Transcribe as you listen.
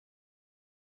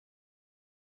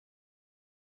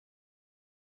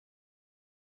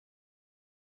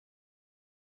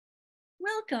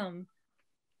Welcome.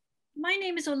 My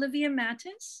name is Olivia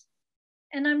Mattis,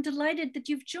 and I'm delighted that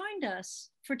you've joined us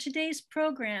for today's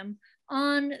program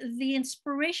on the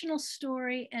inspirational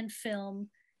story and film,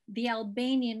 The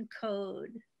Albanian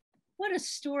Code. What a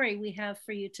story we have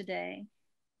for you today.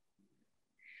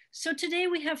 So today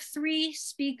we have three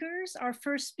speakers. Our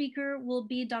first speaker will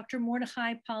be Dr.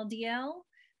 Mordechai Paldiel,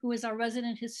 who is our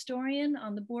resident historian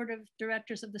on the board of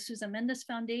directors of the Susan Mendes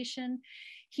Foundation.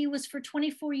 He was for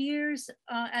 24 years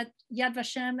at Yad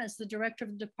Vashem as the director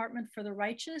of the Department for the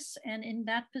Righteous. And in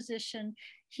that position,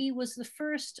 he was the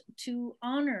first to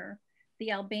honor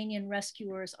the Albanian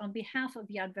rescuers on behalf of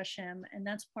Yad Vashem. And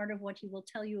that's part of what he will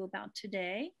tell you about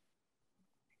today.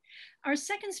 Our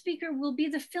second speaker will be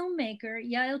the filmmaker,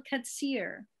 Yael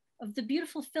Katzir, of the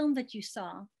beautiful film that you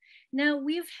saw. Now,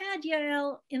 we've had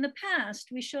Yael in the past.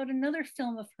 We showed another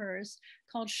film of hers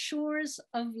called Shores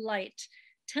of Light,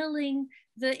 telling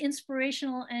the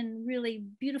inspirational and really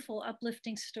beautiful,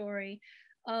 uplifting story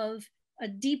of a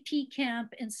DP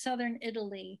camp in southern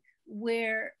Italy,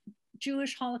 where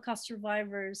Jewish Holocaust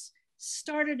survivors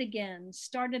started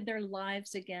their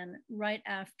lives again right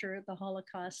after the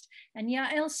Holocaust. And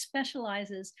Yael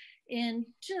specializes in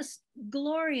just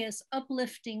glorious,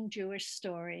 uplifting Jewish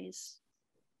stories.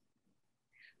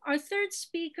 Our third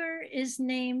speaker is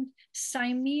named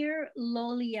Saimir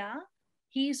Lolia.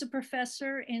 He's a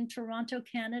professor in Toronto,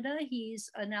 Canada. He's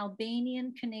an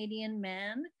Albanian Canadian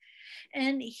man,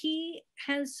 and he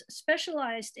has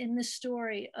specialized in the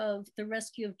story of the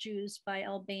rescue of Jews by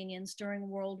Albanians during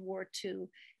World War II.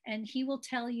 And he will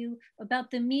tell you about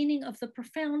the meaning of the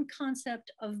profound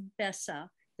concept of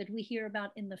Besa that we hear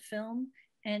about in the film.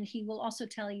 And he will also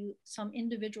tell you some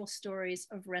individual stories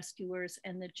of rescuers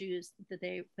and the Jews that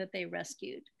they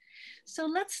rescued. So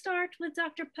let's start with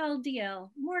Dr. Paldiel.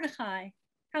 Mordechai,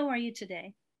 how are you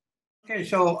today? Okay,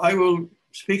 so I will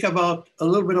speak about a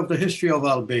little bit of the history of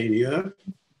Albania.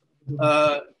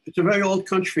 It's a very old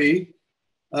country.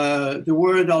 The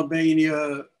word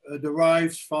Albania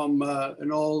derives from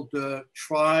an old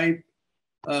tribe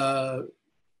by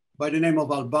the name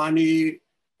of Albani.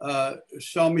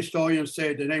 Some historians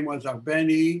say the name was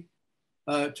Arbeni.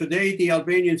 Today, the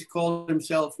Albanians call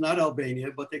themselves not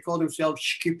Albania, but they call themselves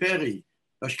Shqiperi.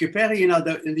 Shqiperi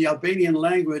in the Albanian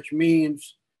language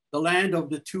means the land of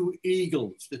the two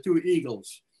eagles,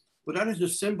 But that is the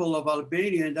symbol of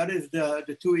Albania, and that is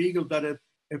the two eagles that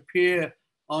appear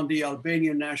on the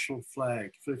Albanian national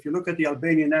flag. So if you look at the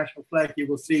Albanian national flag, you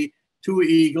will see two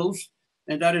eagles,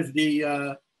 and that is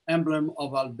the emblem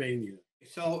of Albania.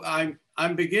 So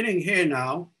I'm beginning here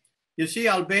now. You see,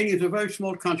 Albania is a very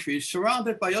small country, it's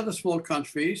surrounded by other small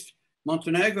countries,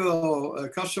 Montenegro,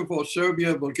 Kosovo,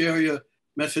 Serbia, Bulgaria,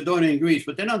 Macedonia, and Greece.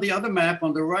 But then on the other map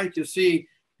on the right, you see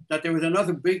that there was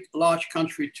another big, large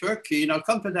country, Turkey. And I'll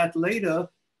come to that later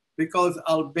because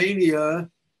Albania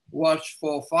was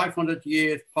for 500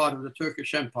 years part of the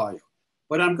Turkish Empire.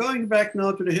 But I'm going back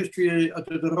now to the history,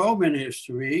 to the Roman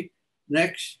history.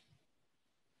 Next.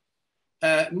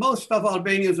 Most of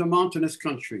Albania is a mountainous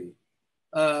country.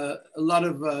 A lot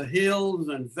of hills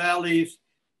and valleys.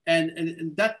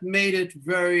 And that made it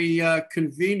very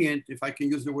convenient, if I can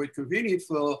use the word convenient,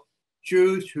 for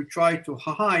Jews who tried to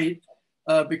hide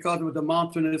because of the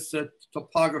mountainous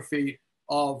topography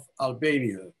of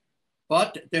Albania.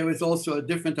 But there is also a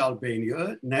different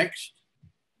Albania. Next.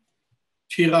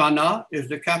 Tirana is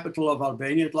the capital of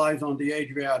Albania. It lies on the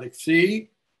Adriatic Sea.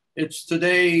 It's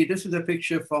today, this is a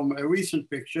picture from a recent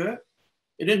picture.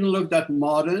 It didn't look that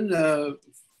modern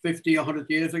 50, 100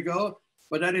 years ago,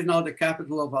 but that is now the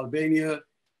capital of Albania.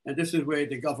 And this is where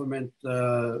the government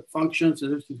functions,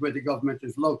 and this is where the government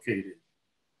is located.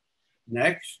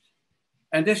 Next.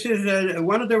 And this is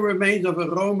one of the remains of a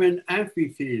Roman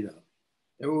amphitheater.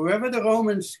 Wherever the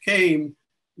Romans came,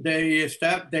 they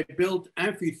built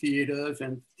amphitheaters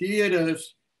and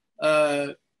theaters.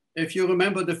 If you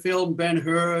remember the film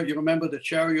Ben-Hur, you remember the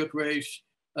chariot race.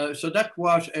 So that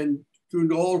was through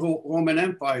the whole Roman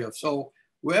Empire. So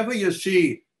wherever you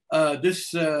see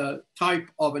this type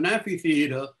of an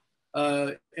amphitheater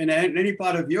in any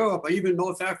part of Europe or even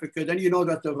North Africa, then you know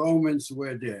that the Romans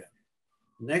were there.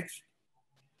 Next.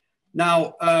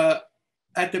 Now,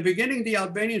 at the beginning, the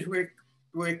Albanians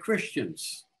were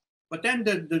Christians, but then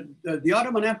the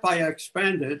Ottoman Empire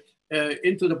expanded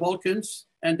into the Balkans,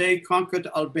 and they conquered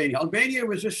Albania. Albania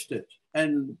resisted,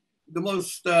 and the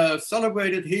most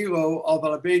celebrated hero of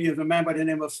Albania is a man by the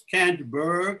name of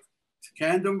Skanderbeg,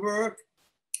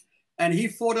 and he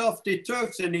fought off the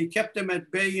Turks and he kept them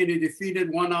at bay, and he defeated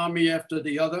one army after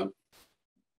the other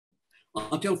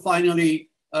until finally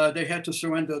they had to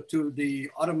surrender to the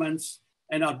Ottomans,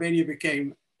 and Albania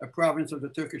became a province of the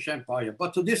Turkish Empire.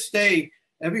 But to this day,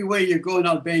 everywhere you go in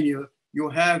Albania, you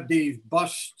have these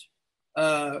bust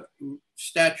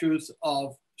statues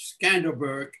of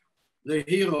Skanderberg, the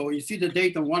hero. You see the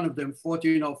date on one of them,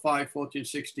 1405,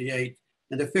 1468,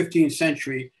 in the 15th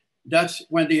century. That's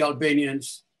when the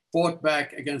Albanians fought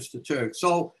back against the Turks.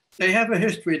 So they have a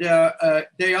history.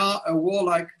 They are a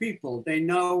warlike people. They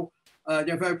know,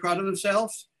 they're very proud of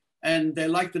themselves, and they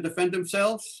like to defend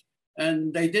themselves.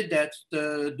 And they did that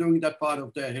during that part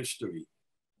of their history.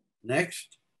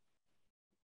 Next.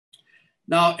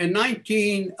 Now, in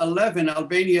 1911,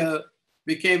 Albania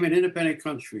became an independent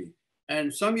country.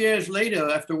 And some years later,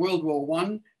 after World War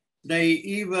I, they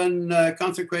even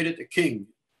consecrated a king.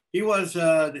 He was,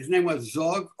 his name was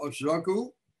Zog or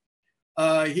Zogu.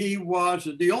 He was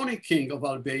the only king of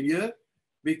Albania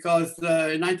because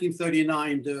in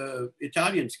 1939, the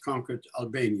Italians conquered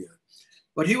Albania.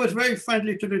 But he was very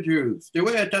friendly to the Jews. There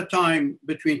were at that time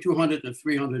between 200 and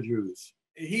 300 Jews.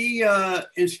 He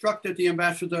instructed the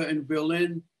ambassador in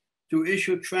Berlin to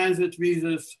issue transit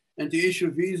visas and to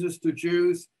issue visas to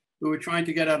Jews who were trying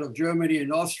to get out of Germany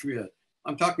and Austria.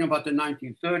 I'm talking about the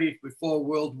 1930s, before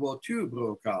World War II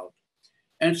broke out.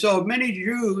 And so many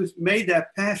Jews made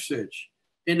that passage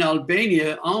in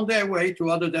Albania on their way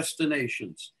to other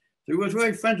destinations. So he was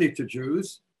very friendly to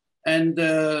Jews. And,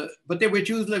 but there were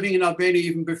Jews living in Albania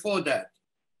even before that.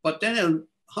 But then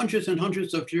hundreds and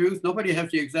hundreds of Jews, nobody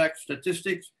has the exact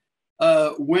statistics,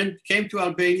 came to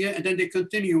Albania, and then they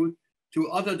continued to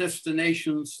other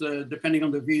destinations depending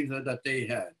on the visa that they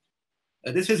had.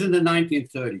 This is in the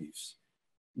 1930s.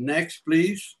 Next,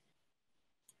 please.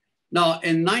 Now,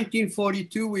 in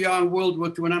 1942, we are in World War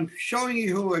II, and I'm showing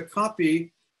you a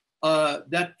copy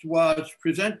that was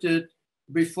presented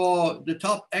before the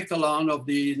top echelon of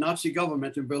the Nazi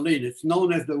government in Berlin. It's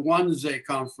known as the Wannsee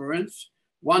Conference.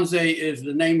 Wannsee is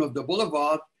the name of the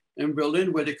boulevard in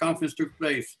Berlin where the conference took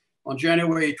place on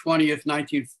January 20th,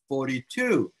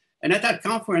 1942. And at that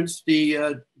conference,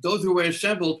 those who were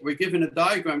assembled were given a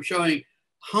diagram showing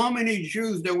how many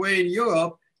Jews there were in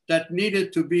Europe that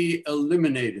needed to be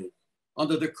eliminated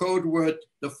under the code word,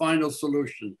 the final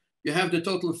solution. You have the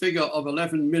total figure of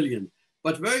 11 million.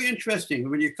 But very interesting,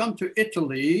 when you come to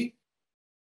Italy,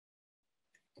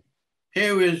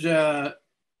 here is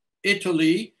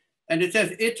Italy, and it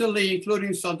says Italy,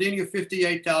 including Sardinia,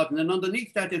 58,000. And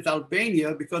underneath that is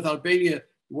Albania, because Albania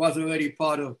was already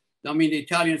part of, I mean, the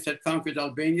Italians had conquered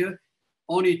Albania,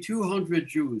 only 200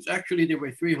 Jews. Actually, there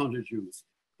were 300 Jews.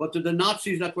 But to the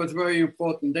Nazis, that was very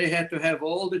important. They had to have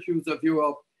all the Jews of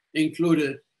Europe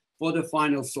included for the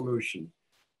final solution.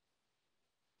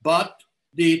 But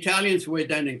the Italians were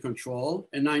then in control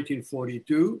in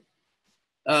 1942.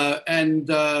 In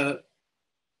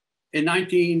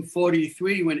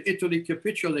 1943, when Italy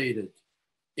capitulated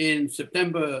in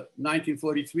September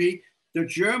 1943, the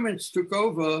Germans took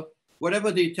over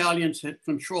whatever the Italians had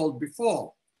controlled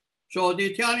before. So the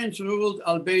Italians ruled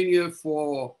Albania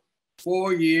for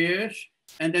 4 years,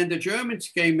 and then the Germans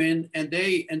came in, and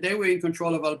they were in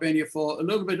control of Albania for a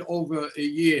little bit over a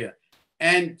year.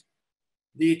 And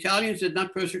the Italians did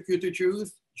not persecute the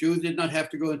Jews. Jews did not have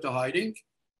to go into hiding.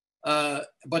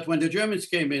 But when the Germans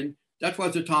came in, that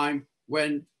was a time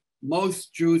when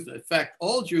most Jews, in fact,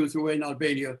 all Jews who were in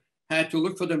Albania had to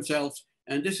look for themselves.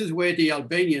 And this is where the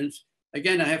Albanians,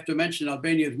 again, I have to mention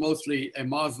Albania is mostly a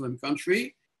Muslim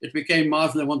country. It became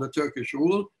Muslim under Turkish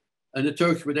rule, and the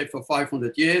Turks were there for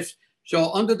 500 years.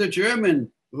 So under the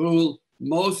German rule,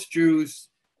 most Jews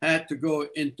had to go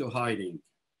into hiding.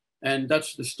 And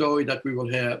that's the story that we will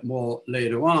hear more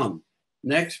later on.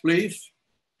 Next, please.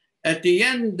 At the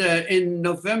end, in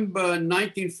November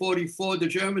 1944, the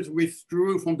Germans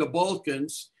withdrew from the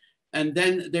Balkans. And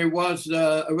then there was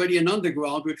already an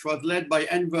underground, which was led by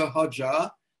Enver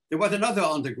Hoxha. There was another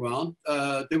underground.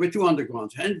 There were two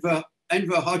undergrounds. Enver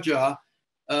Hoxha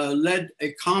led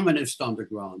a communist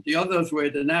underground. The others were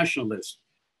the nationalists,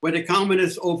 where the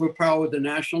communists overpowered the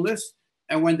nationalists.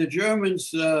 And when the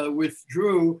Germans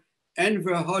withdrew,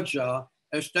 Enver Hoxha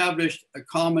established a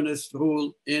communist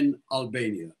rule in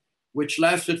Albania, which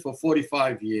lasted for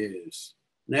 45 years.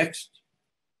 Next.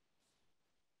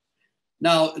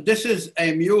 Now, this is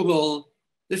a mural.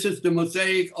 This is the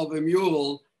mosaic of a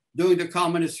mural during the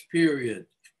communist period.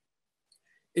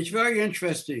 It's very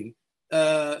interesting.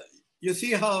 You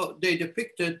see how they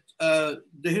depicted the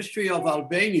history of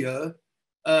Albania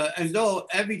as though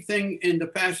everything in the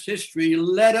past history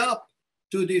led up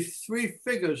to these three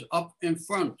figures up in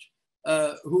front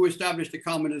who established the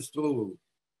communist rule.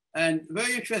 And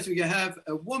very interesting, you have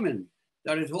a woman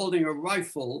that is holding a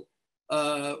rifle.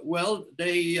 Well,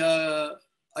 they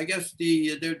I guess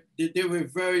they were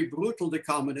very brutal, the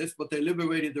communists, but they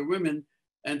liberated the women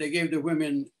and they gave the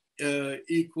women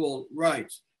equal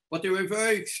rights. But they were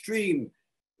very extreme.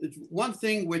 It's one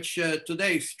thing which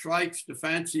today strikes the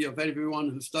fancy of everyone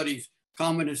who studies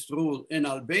communist rule in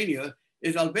Albania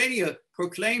is Albania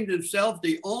proclaimed itself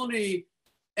the only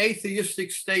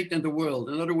atheistic state in the world.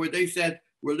 In other words, they said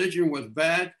religion was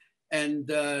bad and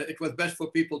it was best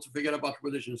for people to forget about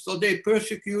religion. So they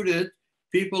persecuted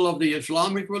people of the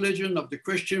Islamic religion, of the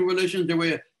Christian religion.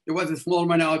 There was a small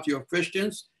minority of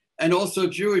Christians and also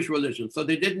Jewish religion. So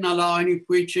they didn't allow any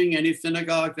preaching, any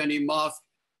synagogues, any mosques.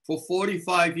 For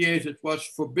 45 years, it was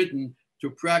forbidden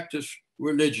to practice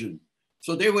religion.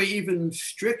 So they were even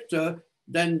stricter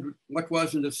than what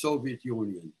was in the Soviet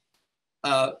Union.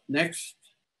 Next.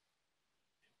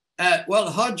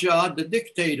 Well, Hoxha, the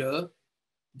dictator,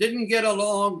 didn't get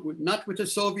along, not with the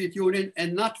Soviet Union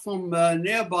and not from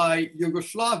nearby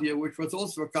Yugoslavia, which was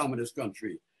also a communist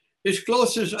country. His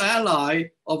closest ally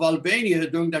of Albania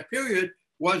during that period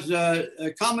was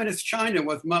communist China,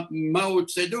 was Mao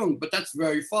Zedong, but that's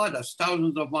very far, that's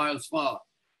thousands of miles far.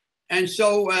 And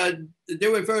so they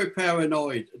were very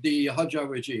paranoid, the Hoxha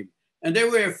regime. And they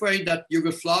were afraid that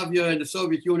Yugoslavia and the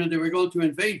Soviet Union, they were going to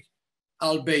invade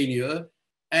Albania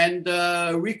and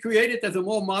recreate it as a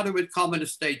more moderate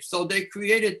communist state. So they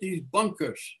created these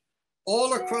bunkers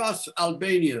all across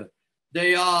Albania.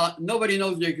 They are, nobody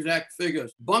knows the exact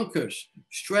figures, bunkers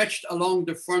stretched along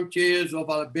the frontiers of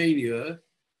Albania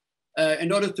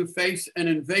in order to face an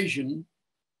invasion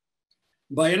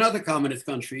by another communist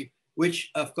country, which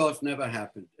of course never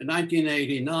happened. In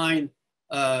 1989,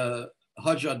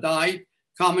 Hoxha died.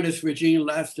 Communist regime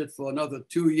lasted for another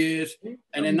 2 years.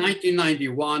 And in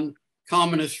 1991,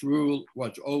 communist rule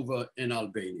was over in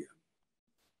Albania.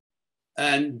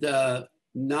 And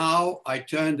now I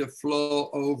turn the floor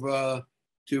over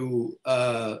to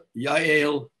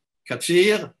Yael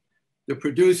Katzir, the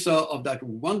producer of that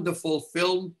wonderful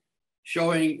film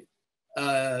showing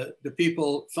the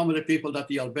people, some of the people that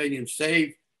the Albanians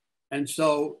saved. And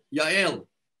so, Yael,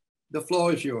 the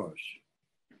floor is yours.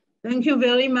 Thank you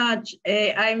very much.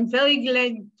 I'm very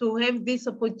glad to have this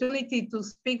opportunity to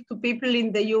speak to people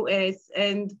in the US.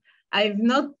 And I've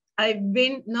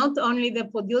been not only the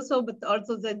producer, but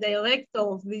also the director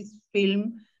of this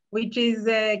film, which is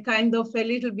kind of a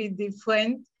little bit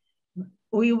different.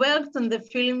 We worked on the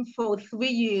film for 3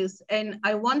 years. And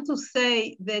I want to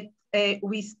say that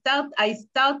I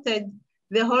started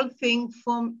the whole thing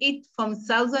from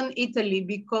southern Italy,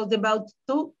 because about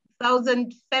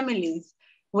 2,000 families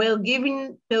were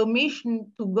given permission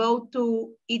to go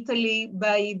to Italy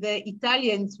by the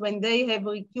Italians when they have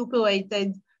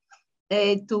recuperated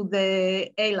to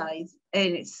the Allies.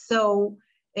 So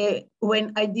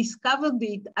when I discovered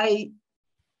it, I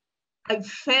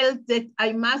felt that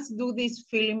I must do this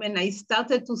film, and I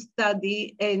started to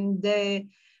study, and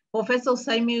Professor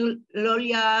Samuel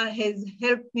Lolia has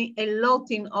helped me a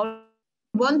lot in all.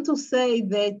 I want to say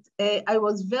that I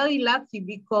was very lucky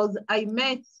because I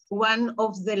met one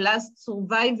of the last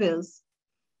survivors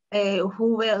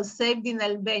who were saved in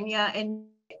Albania. And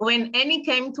when Annie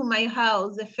came to my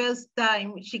house the first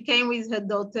time, she came with her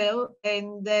daughter,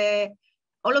 and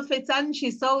all of a sudden she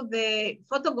saw the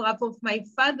photograph of my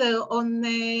father on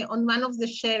one of the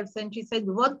shelves, and she said,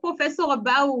 "What Professor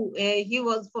Abau?" He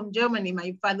was from Germany,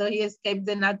 my father, he escaped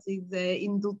the Nazis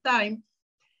in due time.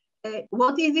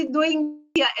 "What is he doing,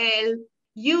 Yael?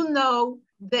 You know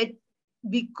that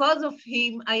because of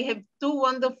him, I have 2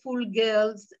 wonderful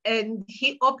girls, and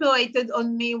he operated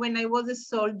on me when I was a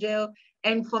soldier.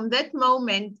 And from that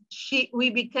moment,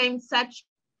 we became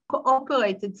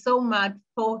cooperated so much.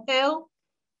 For her,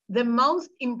 the most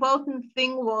important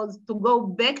thing was to go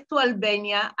back to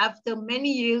Albania after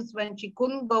many years when she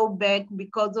couldn't go back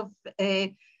because of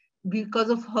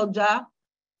Hoxha.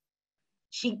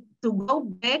 To go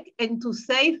back and to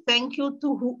say thank you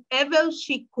to whoever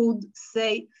she could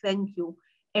say thank you.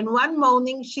 And one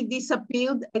morning she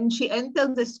disappeared, and she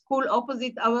entered the school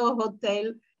opposite our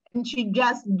hotel, and she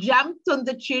just jumped on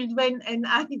the children, and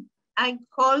I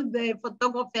called the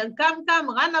photographer, come,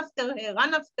 run after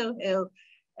her.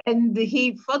 And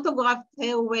he photographed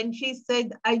her when she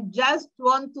said, "I just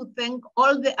want to thank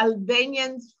all the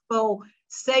Albanians for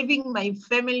saving my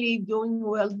family during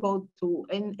World War II."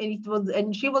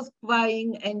 And she was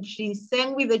crying, and she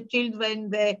sang with the children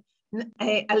the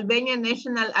Albanian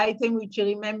national anthem, which she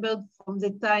remembered from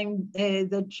the time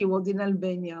that she was in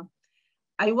Albania.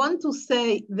 I want to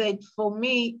say that for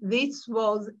me, this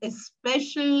was a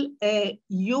special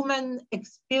human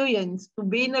experience to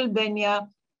be in Albania,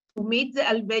 to meet the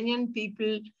Albanian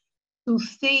people, to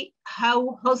see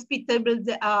how hospitable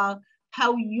they are,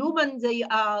 how human they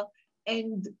are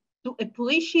and to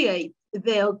appreciate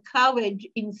their courage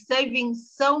in saving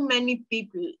so many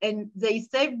people. And they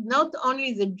saved not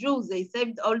only the Jews, they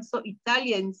saved also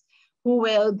Italians who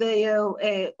were their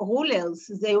rulers.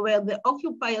 They were the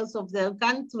occupiers of their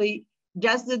country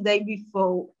just the day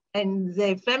before. And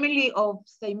the family of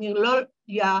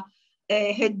Semilolia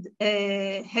had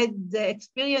the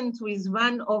experience with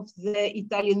one of the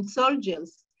Italian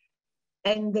soldiers.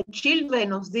 And the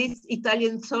children of this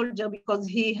Italian soldier, because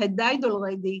he had died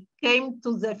already, came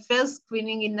to the first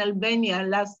screening in Albania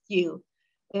last year.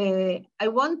 I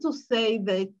want to say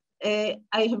that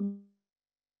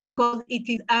because it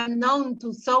is unknown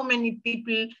to so many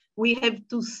people, we have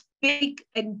to speak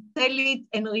and tell it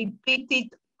and repeat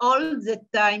it all the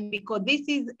time, because this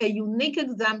is a unique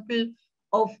example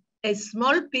of a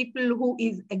small people who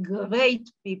is a great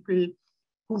people,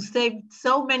 who saved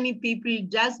so many people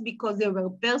just because they were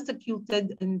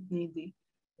persecuted and needy.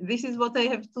 This is what I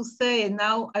have to say. And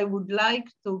now I would like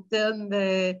to turn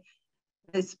the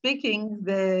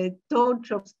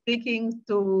torch of speaking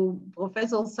to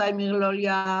Professor Samir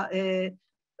Lolia,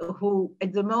 who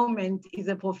at the moment is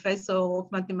a professor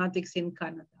of mathematics in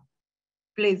Canada.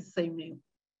 Please, Samir.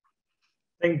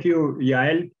 Thank you,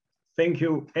 Yael. Thank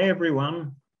you,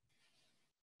 everyone,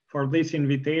 for this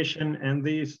invitation and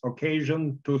this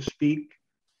occasion to speak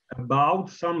about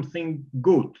something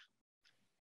good,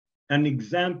 an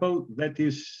example that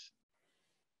is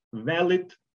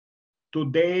valid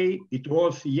today, it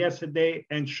was yesterday,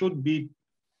 and should be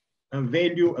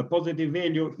a positive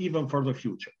value even for the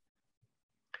future.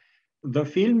 The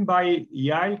film by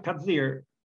Yael Katzir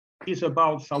is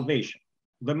about salvation.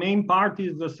 The main part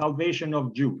is the salvation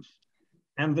of Jews,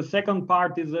 and the second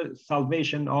part is the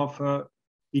salvation of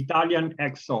Italian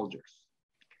ex-soldiers.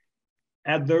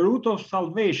 At the root of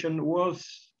salvation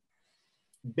was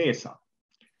Besa.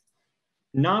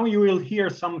 Now you will hear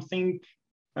something,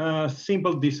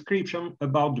 simple description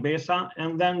about Besa,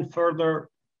 and then further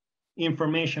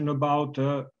information about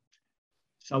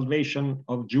salvation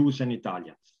of Jews and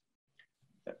Italians.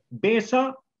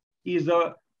 Besa is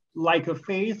like a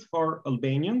faith for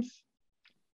Albanians.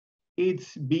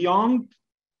 It's beyond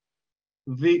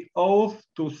the oath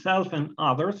to self and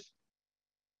others.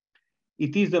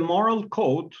 It is the moral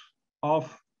code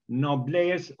of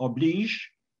noblesse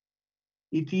oblige.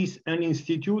 It is an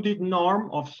instituted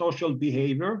norm of social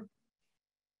behavior.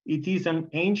 It is an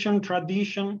ancient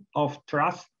tradition of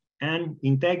trust and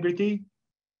integrity.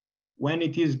 When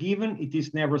it is given, it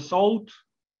is never sold.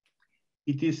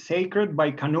 It is sacred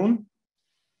by Kanun,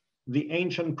 the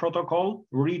ancient protocol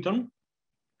written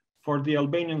for the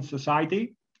Albanian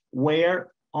society,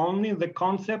 where only the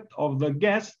concept of the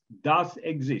guest does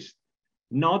exist,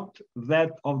 not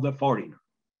that of the foreigner.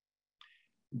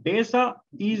 Besa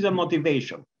is a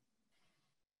motivation.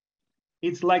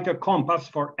 It's like a compass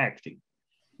for acting.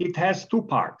 It has two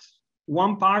parts.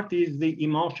 One part is the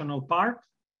emotional part.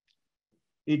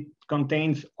 It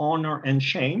contains honor and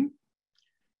shame.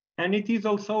 And it is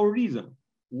also a reason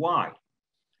why.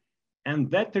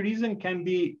 And that reason can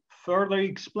be further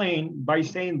explained by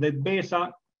saying that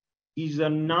Besa is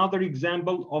another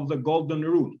example of the golden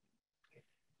rule,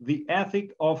 the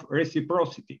ethic of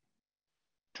reciprocity.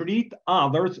 Treat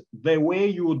others the way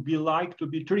you would be like to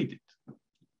be treated.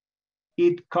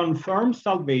 It confirms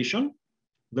salvation,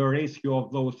 the rescue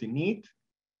of those in need.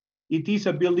 It is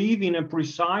a belief in a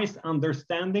precise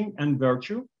understanding and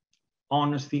virtue,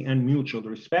 honesty and mutual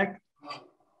respect.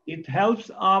 It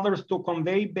helps others to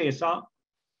convey Besa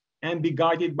and be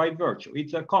guided by virtue.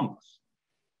 It's a compass.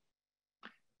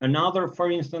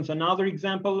 For instance, another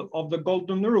example of the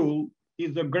golden rule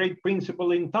is the great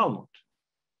principle in Talmud,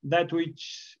 that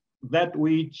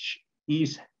which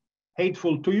is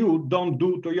hateful to you, don't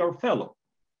do to your fellow.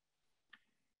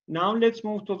 Now let's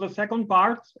move to the second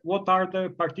part. What are the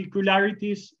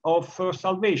particularities of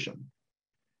salvation?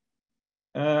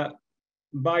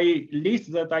 By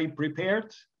list that I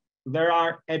prepared, there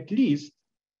are at least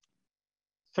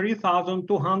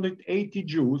 3,280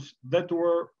 Jews that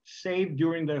were saved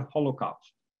during the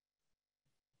Holocaust.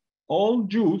 All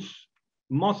Jews,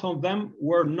 most of them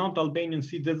were not Albanian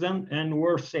citizens and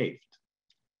were saved.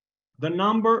 The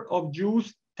number of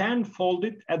Jews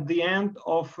tenfolded at the end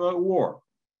of war.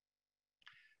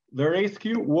 The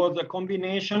rescue was a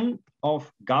combination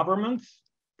of governments,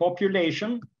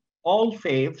 population, all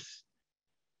faiths,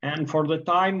 and for the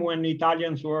time when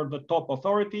Italians were the top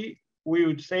authority, we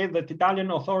would say that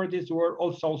Italian authorities were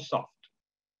also soft.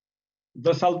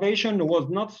 The salvation was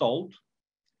not sold.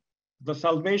 The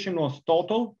salvation was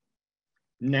total,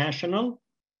 national,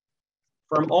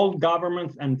 from all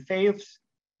governments and faiths,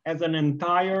 as an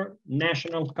entire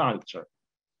national culture.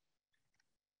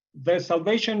 The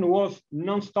salvation was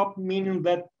non-stop, meaning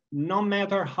that no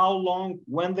matter how long,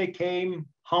 when they came,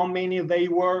 how many they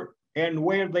were, and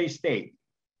where they stayed,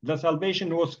 the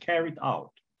salvation was carried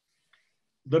out.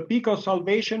 The peak of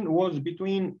salvation was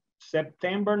between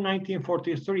September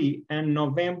 1943 and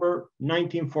November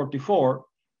 1944,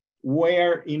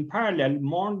 where in parallel,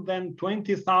 more than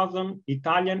 20,000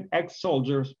 Italian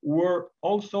ex-soldiers were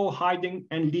also hiding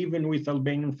and living with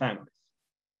Albanian families.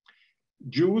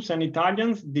 Jews and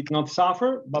Italians did not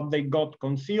suffer, but they got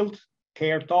concealed,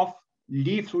 cared of,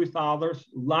 lived with others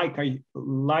like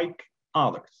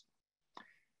others.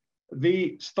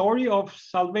 The story of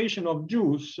salvation of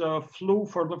Jews flew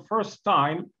for the first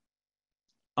time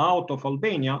out of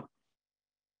Albania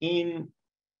in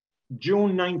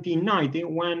June 1990,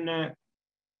 when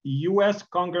US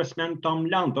Congressman Tom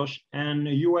Lantos and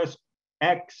US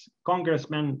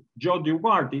ex-Congressman Joe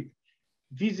Duarte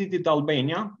visited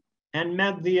Albania and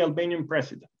met the Albanian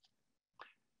president,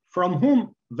 from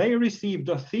whom they received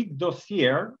a thick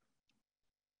dossier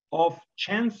of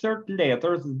censored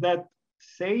letters that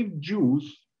saved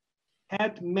Jews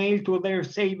had mailed to their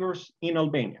saviors in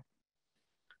Albania.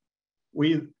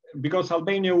 Because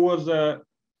Albania was a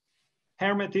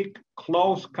hermetic,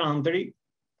 closed country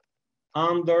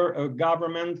under a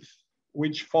government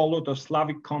which followed a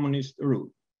Slavic communist rule.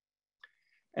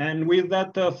 And with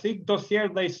that thick dossier,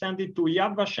 they sent it to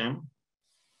Yad Vashem,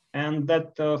 and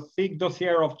that thick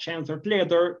dossier of censored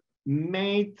letter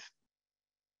made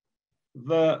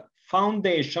the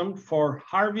foundation for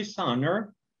Harvey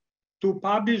Sanner to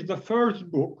publish the first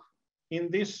book in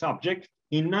this subject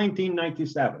in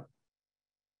 1997.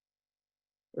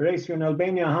 Ratio in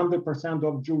Albania, 100%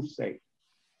 of Jews saved.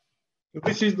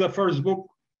 This is the first book.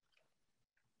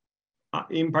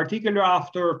 In particular,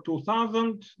 after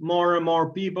 2000, more and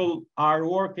more people are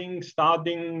working,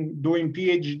 studying, doing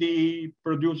PhD,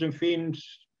 producing films,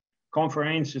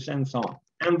 conferences, and so on.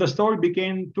 And the story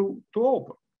began to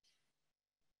open.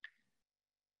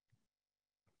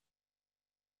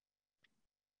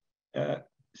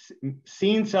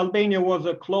 Since Albania was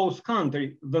a closed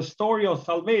country, the story of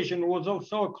salvation was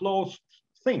also a closed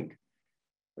thing.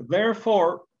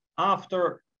 Therefore,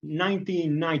 after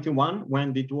 1991,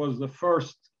 when it was the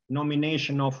first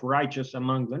nomination of Righteous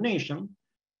Among the Nation,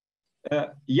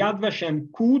 Yad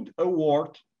Vashem could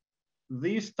award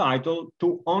this title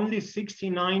to only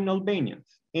 69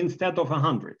 Albanians instead of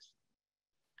 100.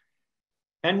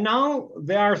 And now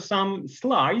there are some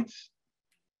slides,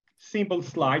 simple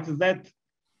slides, that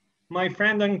my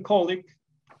friend and colleague,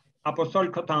 Apostol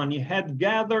Kotani, had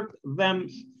gathered them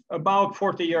about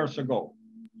 40 years ago.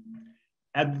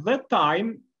 At that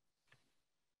time,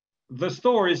 the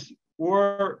stories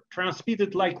were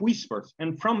transmitted like whispers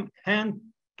and from hand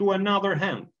to another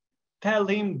hand. Tell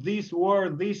him this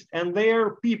word, this, and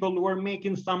there people were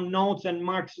making some notes and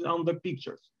marks on the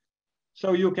pictures.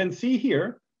 So you can see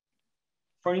here,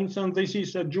 for instance, this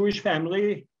is a Jewish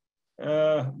family,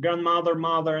 grandmother,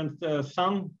 mother, and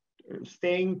son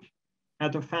staying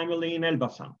at a family in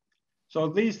Elbasan. So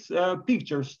these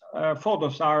pictures,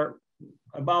 photos are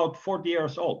about 40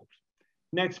 years old.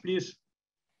 Next, please.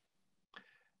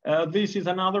 This is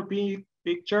another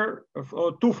picture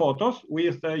of two photos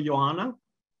with Joanna,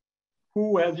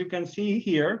 who, as you can see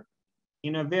here,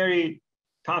 in a very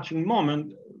touching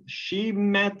moment, she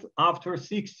met after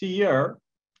 60 years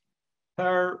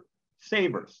her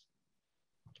savers.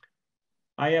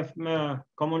 I have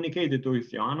communicated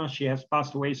with Joanna. She has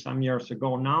passed away some years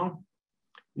ago now.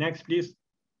 Next, please.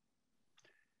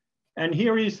 And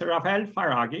here is Rafael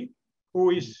Faraghi,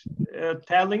 who is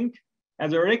telling,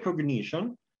 as a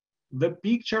recognition, the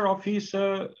picture of his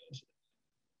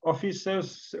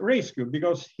rescue,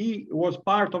 because he was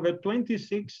part of a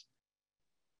 26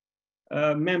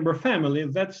 member family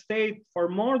that stayed for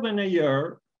more than a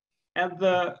year at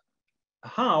the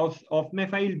house of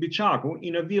Mefail Bichaku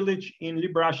in a village in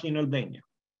Librash in Albania.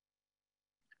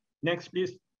 Next,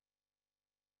 please.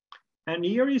 And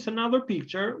here is another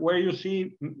picture where you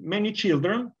see many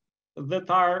children that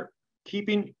are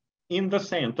keeping in the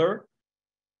center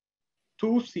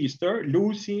two sisters,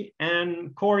 Lucy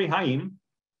and Corey Haim,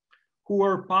 who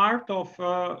were part of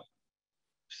a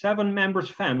 7 members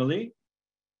family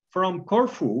from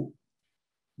Corfu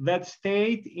that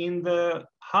stayed in the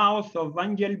house of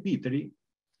Vangel Bitri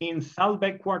in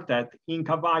Salbek Quartet in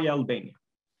Kavaja, Albania.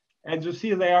 As you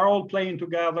see, they are all playing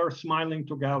together, smiling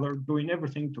together, doing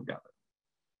everything together.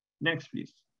 Next,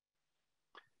 please.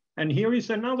 And here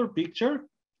is another picture.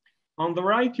 On the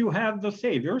right, you have the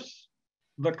saviors,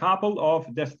 the couple of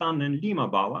Destan and Lima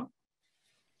Bala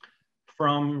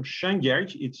from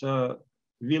Shengjerj. It's a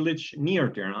village near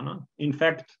Tirana, in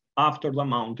fact, after the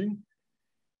mountain.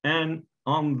 And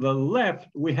on the left,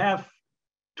 we have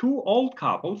two old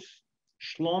couples,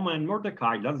 Shlomo and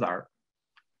Mordecai Lazar,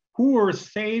 who were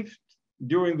saved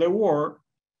during the war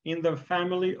in the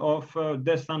family of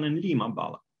Desan and Lima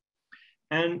Bala.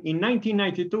 And in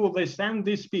 1992, they sent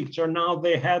this picture. Now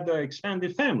they had an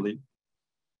expanded family.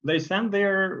 They sent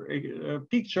their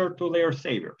picture to their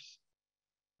saviors.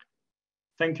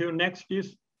 Thank you. Next,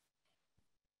 please.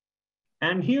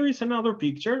 And here is another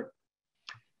picture.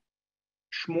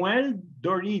 Shmuel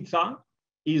Dorica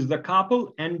is the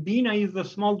couple and Bina is the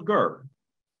small girl.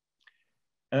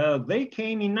 They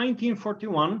came in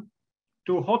 1941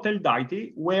 to Hotel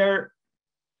Daiti, where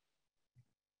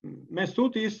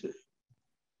Mesut is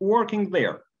working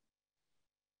there.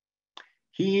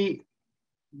 He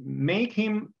made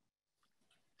him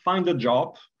find a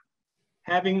job,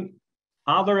 having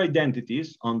other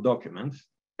identities on documents,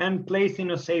 and placed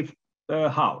in a safe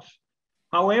house.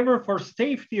 However, for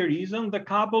safety reasons, the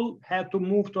couple had to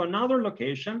move to another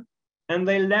location, and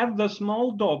they left the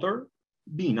small daughter,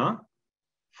 Bina,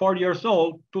 4 years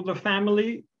old, to the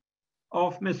family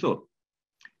of Mesut.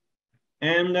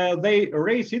 And they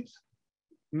raised it,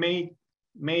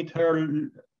 made her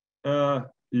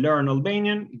learn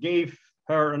Albanian, gave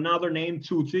her another name,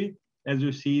 Tsutsi, as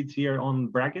you see it here on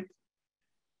bracket.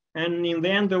 And in the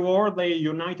end of the war, they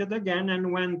united again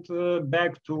and went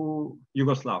back to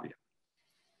Yugoslavia.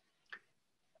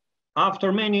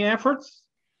 After many efforts,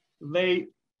 they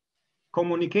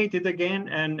communicated again,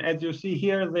 and as you see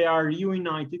here, they are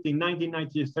reunited in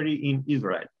 1993 in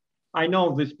Israel. I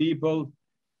know these people.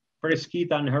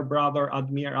 Freskita and her brother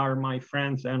Admir are my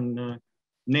friends and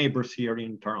neighbors here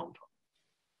in Toronto.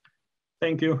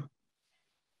 Thank you.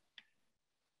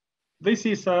 This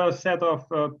is a set of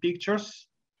pictures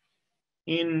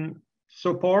in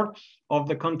support of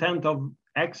the content of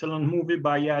excellent movie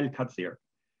by Yael Katzir.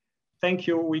 Thank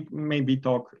you. We maybe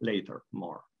talk later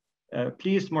more.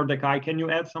 Please, Mordecai, can you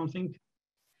add something?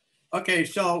 Okay,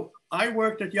 so I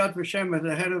worked at Yad Vashem as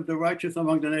the head of the Righteous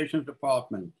Among the Nations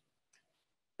department.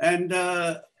 And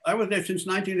I was there since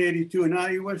 1982, and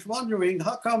I was wondering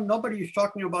how come nobody is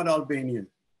talking about Albania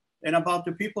and about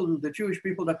the people, the Jewish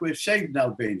people that were saved in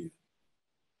Albania.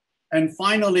 And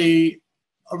finally,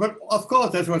 of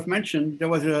course, as was mentioned, there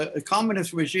was a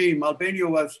communist regime. Albania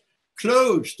was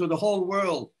closed to the whole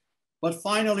world, but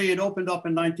finally it opened up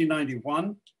in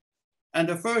 1991. And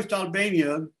the first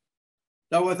Albanian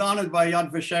that was honored by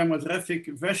Yad Vashem was Refik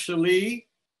Vesely.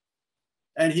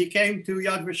 And he came to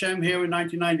Yad Vashem here in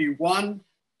 1991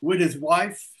 with his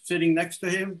wife sitting next to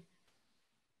him.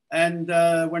 And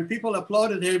when people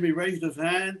applauded him, he raised his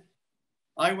hand.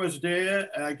 I was there.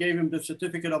 I gave him the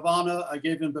certificate of honor. I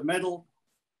gave him the medal.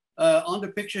 On the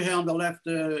picture here on the left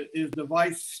is the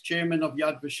vice chairman of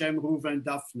Yad Vashem, Reuven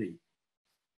Daphne.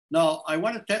 Now, I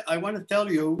want to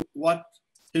tell you what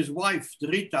his wife,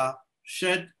 Drita,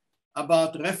 said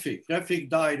about Refik. Refik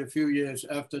died a few years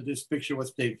after this picture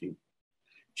was taken.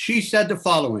 She said the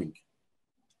following: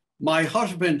 my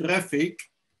husband, Refik,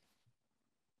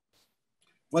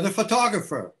 was a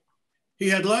photographer. He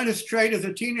had learned his trade as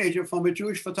a teenager from a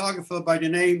Jewish photographer by the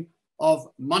name of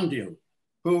Mandil,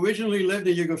 who originally lived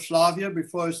in Yugoslavia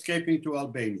before escaping to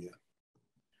Albania.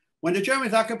 When the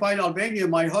Germans occupied Albania,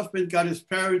 my husband got his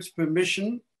parents'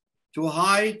 permission to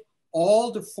hide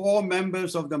all the 4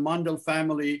 members of the Mandil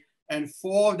family and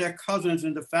 4 of their cousins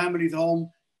in the family's home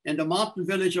in the mountain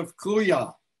village of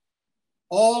Kruja.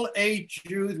 All 8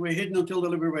 Jews were hidden until the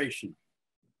liberation.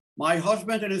 My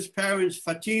husband and his parents,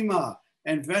 Fatima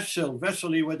and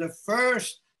Vesely, were the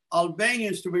first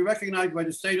Albanians to be recognized by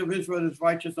the state of Israel as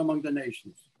righteous among the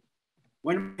nations.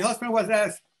 When my husband was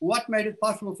asked what made it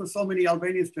possible for so many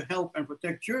Albanians to help and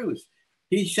protect Jews,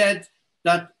 he said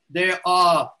that there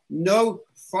are no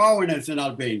foreigners in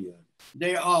Albania.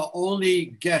 There are only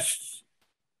guests.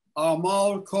 Our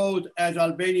moral code as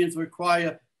Albanians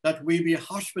require that we be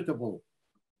hospitable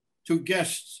to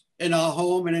guests in our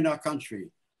home and in our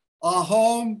country. Our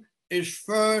home is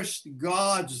first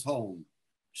God's home.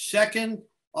 Second,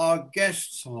 our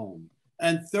guest's home.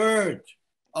 And third,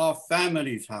 our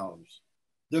family's house.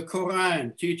 The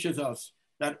Quran teaches us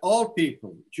that all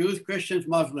people, Jews, Christians,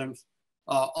 Muslims,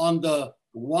 are under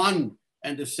one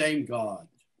and the same God.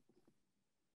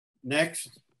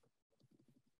 Next.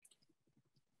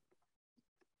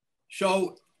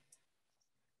 So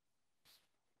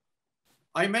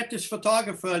I met this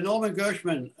photographer, Norman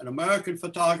Gershman, an American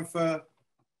photographer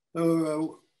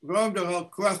who roamed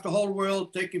across the whole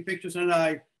world taking pictures, and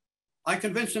I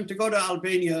convinced him to go to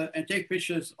Albania and take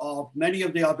pictures of many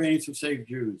of the Albanians who saved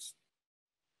Jews.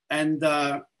 And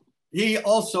he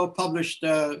also published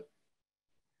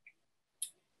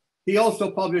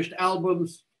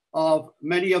albums of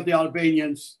many of the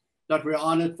Albanians that were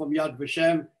honored from Yad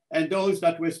Vashem and those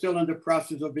that were still in the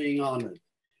process of being honored.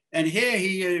 And here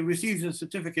he receives a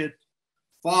certificate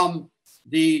from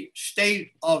the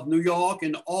state of New York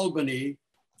and Albany,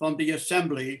 from the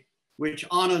assembly, which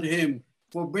honored him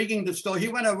for bringing the story. He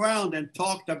went around and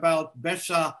talked about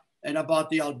Besa and about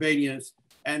the Albanians,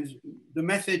 and the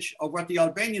message of what the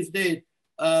Albanians did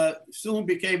soon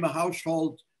became a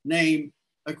household name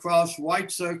across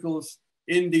white circles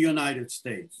in the United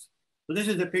States. So this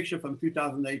is a picture from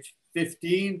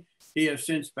 2015. He has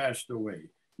since passed away.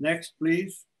 Next,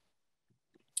 please.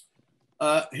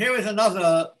 Here is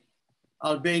another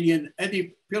Albanian,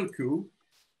 Edi Pilku,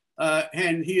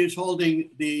 and he is holding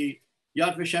the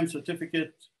Yad Vashem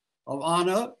certificate of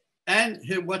honor and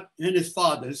his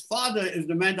father. His father is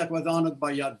the man that was honored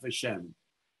by Yad Vashem.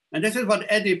 And this is what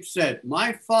Edip said.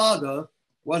 My father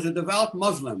was a devout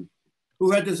Muslim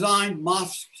who had designed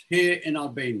mosques here in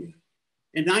Albania.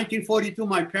 In 1942,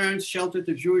 my parents sheltered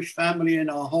a Jewish family in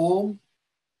our home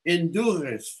in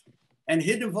Durrës and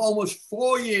hid them for almost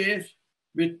 4 years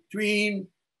between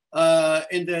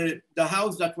in the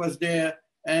house that was there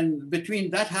and between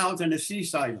that house and a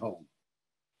seaside home.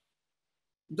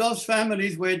 Those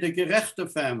families were the Gerechte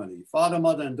family, father,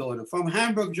 mother, and daughter, from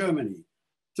Hamburg, Germany.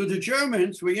 To the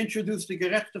Germans, we introduced the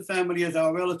Gerechte family as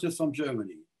our relatives from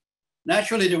Germany.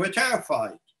 Naturally, they were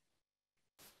terrified.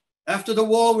 After the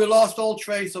war, we lost all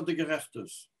trace of the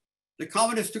Gerechtes. The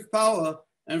communists took power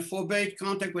and forbade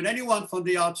contact with anyone from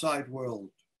the outside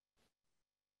world.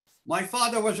 My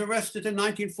father was arrested in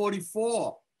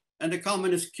 1944 and the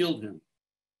communists killed him.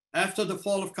 After the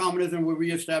fall of communism, we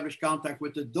reestablished contact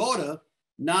with the daughter,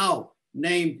 now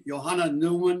named Johanna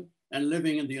Newman and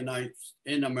living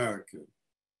in America.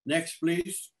 Next,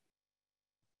 please.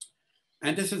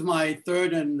 And this is my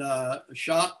third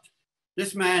shot.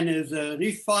 This man is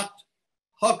Rifat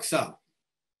Hoxha,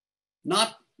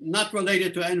 not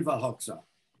related to Enver Hoxha,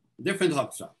 different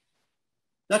Hoxha.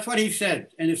 That's what he said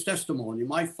in his testimony.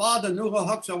 My father, Nura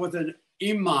Hoxha, was an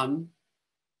imam,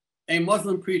 a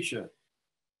Muslim preacher.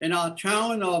 In our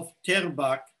town of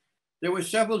Terbak, there were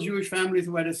several Jewish families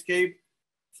who had escaped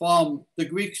from the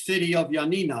Greek city of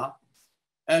Yanina,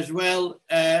 as well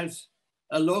as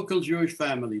a local Jewish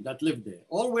family that lived there.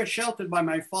 All were sheltered by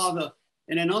my father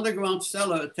in an underground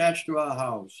cellar attached to our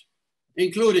house,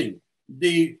 including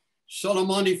the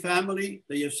Solomoni family,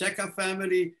 the Yaseka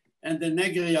family, and the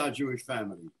Negria Jewish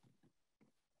family.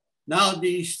 Now,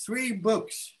 these 3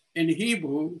 books in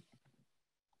Hebrew,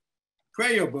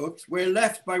 prayer books, were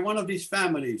left by one of these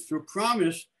families through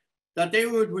promise that they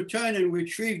would return and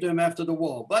retrieve them after the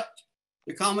war. But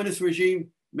the communist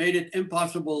regime made it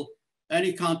impossible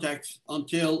any contacts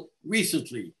until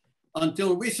recently.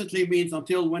 Until recently means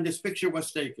until when this picture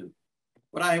was taken.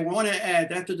 But I want to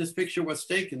add, after this picture was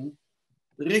taken,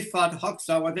 Rifat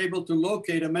Hoxha was able to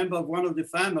locate a member of one of the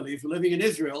families living in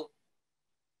Israel,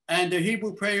 and the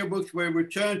Hebrew prayer books were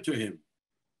returned to him.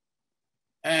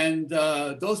 And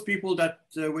those people that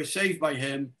were saved by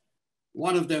him,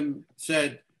 one of them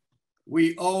said,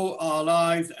 "We owe our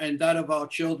lives and that of our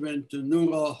children to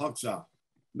Nura Hoxha.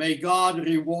 May God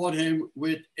reward him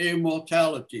with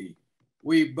immortality.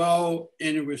 We bow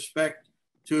in respect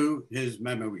to his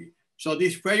memory." So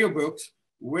these prayer books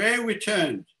were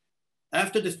returned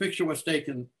after this picture was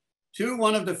taken to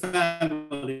one of the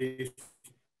families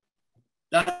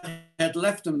that had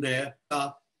left them there.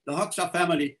 The Hoxha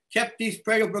family kept these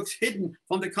prayer books hidden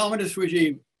from the communist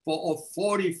regime for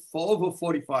over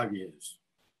 45 years.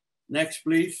 Next,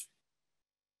 please.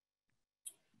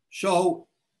 So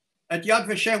at Yad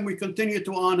Vashem, we continue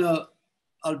to honor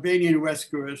Albanian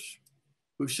rescuers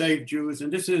who saved Jews.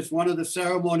 And this is one of the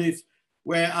ceremonies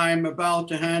where I'm about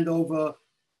to hand over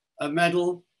a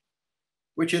medal,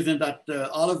 which is in that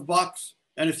olive box,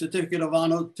 and a certificate of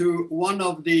honor to one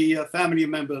of the family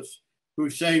members who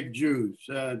saved Jews,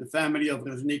 the family of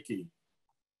Rezniki.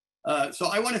 So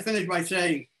I want to finish by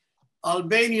saying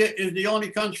Albania is the only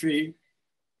country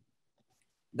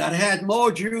that had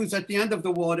more Jews at the end of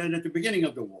the war than at the beginning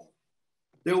of the war.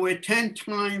 There were 10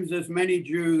 times as many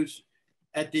Jews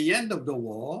at the end of the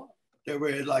war. There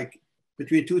were like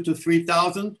between 2,000 to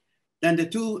 3,000 than the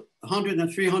 200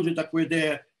 and 300 that were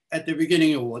there at the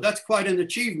beginning of the war. That's quite an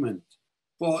achievement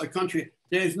for a country.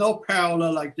 There is no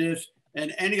parallel like this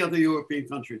in any other European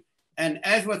country. And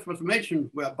as was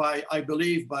mentioned by, I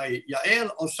believe, by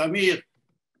Yael or Samir,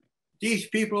 these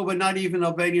people were not even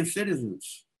Albanian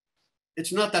citizens.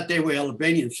 It's not that they were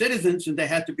Albanian citizens and they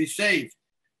had to be saved.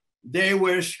 They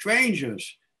were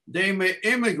strangers. They were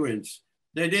immigrants.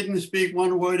 They didn't speak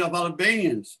one word of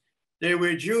Albanians. They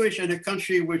were Jewish in a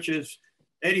country which is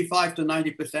 85 to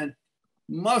 90%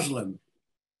 Muslim.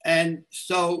 And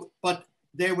so, but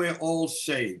they were all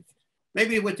saved.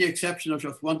 Maybe with the exception of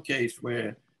just one case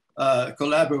where a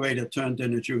collaborator turned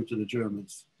in a Jew to the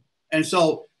Germans. And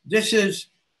so this is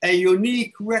a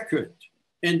unique record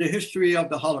in the history of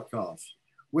the Holocaust,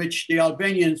 which the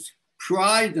Albanians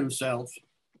pride themselves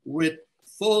with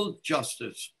full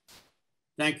justice.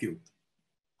 Thank you.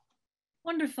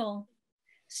 Wonderful.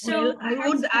 So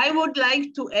well, I would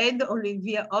like to add,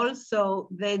 Olivia, also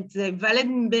that the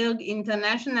Wallenberg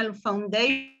International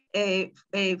Foundation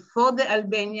for the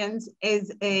Albanians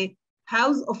is a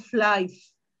house of life.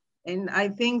 And I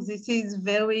think this is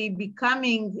very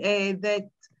becoming that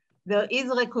there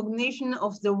is recognition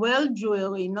of the world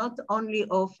Jewry, not only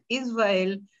of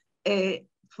Israel,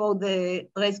 for the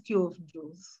rescue of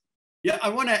Jews. Yeah, I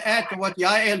want to add to what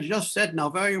Yael just said now,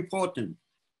 very important.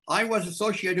 I was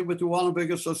associated with the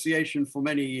Wallenberg Association for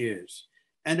many years.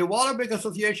 And the Wallenberg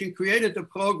Association created a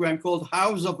program called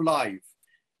House of Life.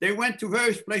 They went to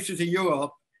various places in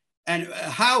Europe, and a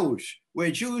house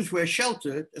where Jews were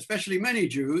sheltered, especially many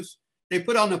Jews, they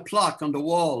put on a plaque on the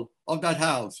wall of that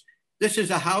house. This is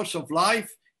a house of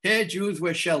life. Here Jews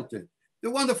were sheltered.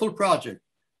 The wonderful project.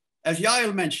 As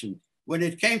Yael mentioned, when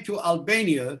it came to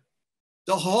Albania,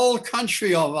 the whole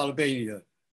country of Albania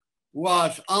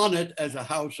was honored as a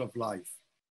house of life.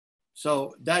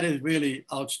 So that is really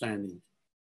outstanding.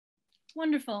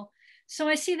 Wonderful. So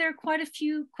I see there are quite a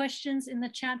few questions in the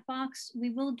chat box. We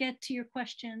will get to your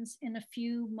questions in a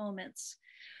few moments.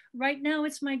 Right now,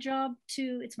 it's my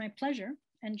pleasure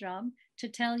and job to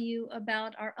tell you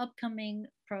about our upcoming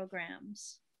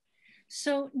programs.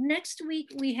 So next week,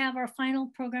 we have our final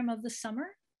program of the summer.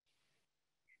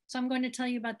 So I'm going to tell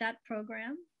you about that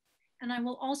program. And I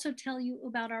will also tell you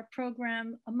about our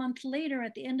program a month later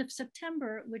at the end of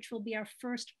September, which will be our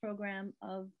first program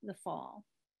of the fall.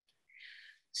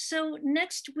 So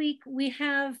next week, we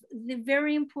have the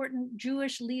very important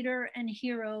Jewish leader and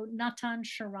hero, Natan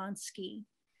Sharansky.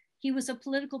 He was a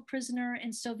political prisoner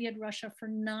in Soviet Russia for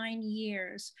 9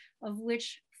 years, of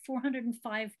which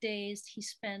 405 days he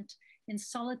spent in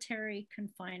solitary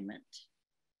confinement.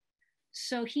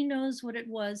 So he knows what it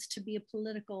was to be a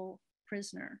political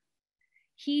prisoner.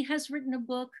 He has written a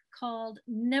book called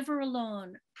Never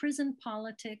Alone, Prison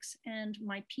Politics and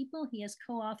My People. He has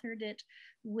co-authored it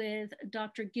with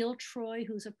Dr. Gil Troy,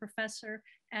 who's a professor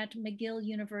at McGill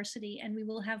University. And we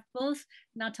will have both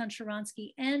Natan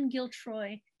Sharansky and Gil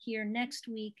Troy here next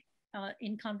week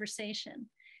in conversation.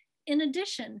 In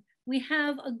addition, we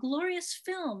have a glorious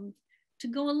film to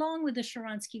go along with the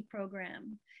Sharansky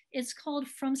program. It's called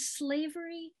From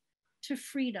Slavery to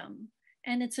Freedom.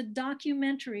 And it's a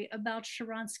documentary about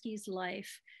Sharansky's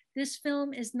life. This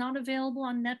film is not available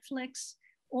on Netflix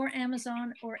or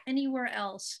Amazon or anywhere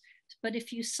else. But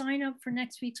if you sign up for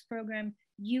next week's program,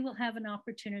 you will have an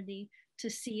opportunity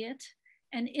to see it.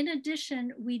 And in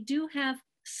addition, we do have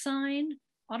signed,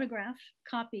 autographed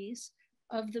copies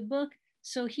of the book.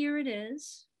 So here it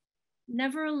is,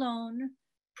 Never Alone,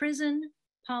 Prison,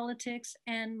 Politics,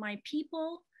 and My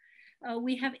People.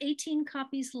 We have 18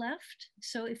 copies left.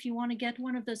 So if you want to get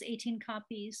one of those 18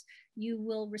 copies, you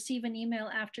will receive an email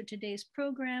after today's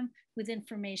program with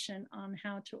information on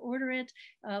how to order it.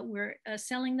 We're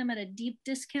selling them at a deep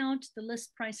discount. The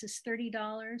list price is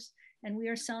 $30, and we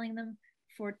are selling them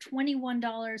for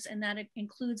 $21, and that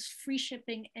includes free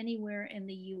shipping anywhere in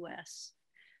the US.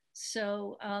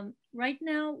 So right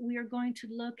now we are going to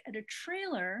look at a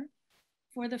trailer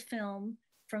for the film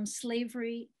From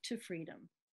Slavery to Freedom.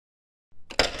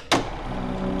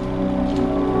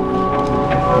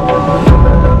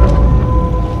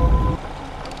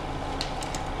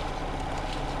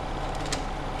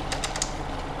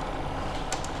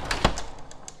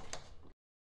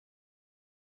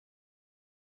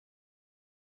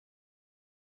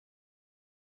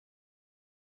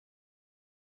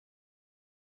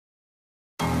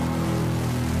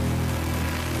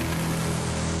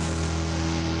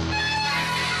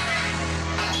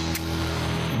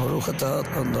 ברוך אתה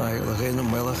אדוני אלוהינו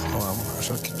מלך העולם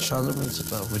אשר קידשנו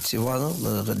במצוותיו וציוונו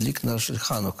להדליק נר של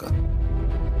חנוכה.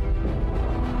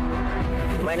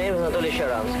 My name is Natalie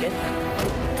Sharansky.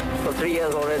 For 3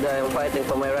 years already I am fighting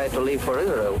for my right to live for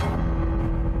Israel.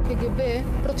 KGB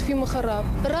רודפים אחריו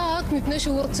רק מפני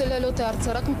שהוא רוצה לעלות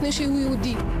ארצה, רק מפני שהוא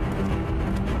יהודי.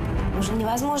 Уже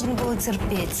невозможно было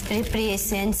терпеть.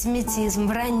 Репрессии, антисемитизм,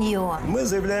 вранье. Мы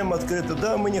заявляем открыто,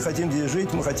 да, мы не хотим здесь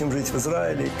жить, мы хотим жить в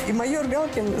Израиле. И майор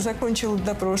Галкин закончил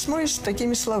допрос мой с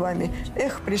такими словами.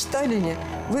 Эх, при Сталине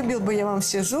выбил бы я вам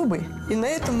все зубы, и на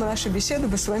этом наша беседа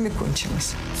бы с вами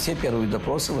кончилась. Все первые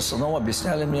допросы в основном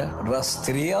объясняли мне,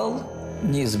 расстрел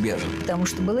неизбежен. Потому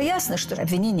что было ясно, что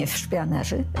обвинение в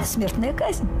шпионаже – это смертная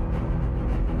казнь.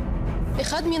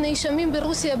 אחד מן האישמים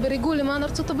ברוסיה בריגול למען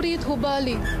ארצות הברית הוא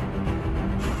בעלי.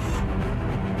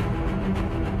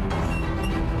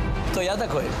 Кто я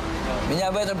такой?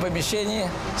 Меня в этом помещении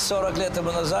 40 лет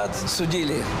тому назад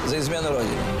судили за измену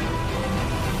Родине.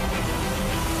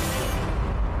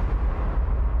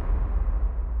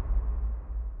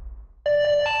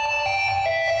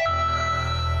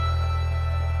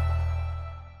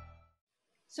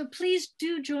 So please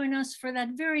do join us for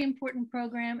that very important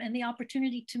program and the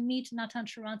opportunity to meet Natan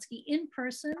Sharansky in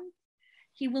person.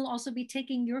 He will also be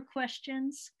taking your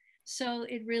questions. So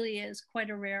it really is quite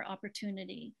a rare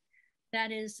opportunity. That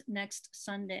is next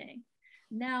Sunday.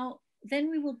 Now, then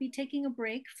we will be taking a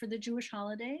break for the Jewish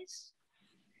holidays.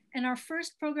 And our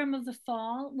first program of the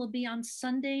fall will be on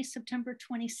Sunday, September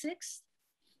 26th.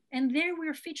 And there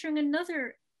we're featuring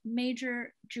another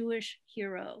major Jewish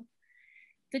hero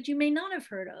that you may not have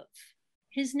heard of.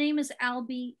 His name is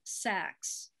Albie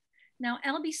Sachs. Now,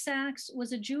 Albie Sachs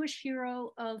was a Jewish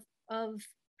hero of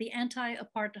the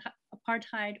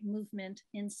anti-apartheid movement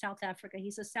in South Africa.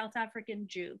 He's a South African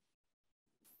Jew.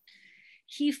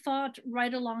 He fought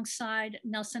right alongside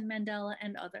Nelson Mandela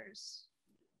and others.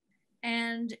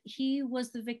 And he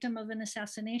was the victim of an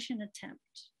assassination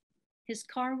attempt. His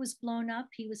car was blown up.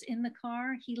 He was in the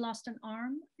car. He lost an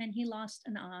arm and he lost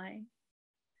an eye.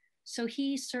 So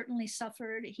he certainly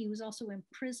suffered. He was also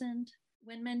imprisoned.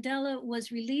 When Mandela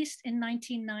was released in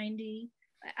 1990,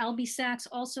 Albie Sachs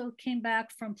also came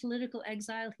back from political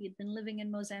exile. He had been living in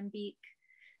Mozambique.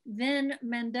 Then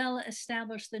Mandela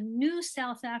established the new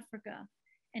South Africa,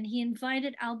 and he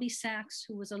invited Albie Sachs,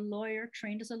 who was a lawyer,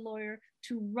 trained as a lawyer,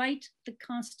 to write the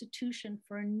constitution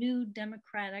for a new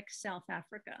democratic South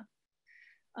Africa.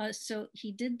 So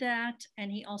he did that,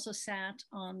 and he also sat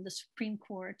on the Supreme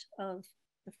Court of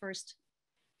the first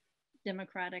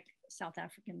democratic South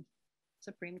African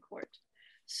Supreme Court.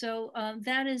 So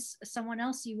that is someone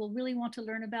else you will really want to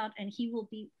learn about, and he will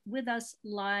be with us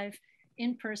live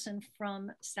in person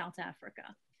from South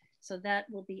Africa. So that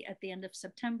will be at the end of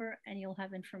September, and you'll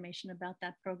have information about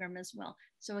that program as well.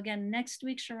 So again, next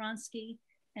week, Sharansky,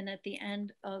 and at the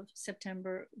end of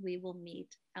September, we will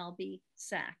meet Albie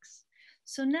Sachs.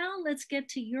 So now let's get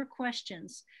to your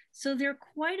questions. So there are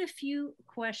quite a few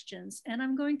questions, and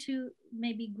I'm going to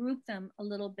maybe group them a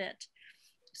little bit.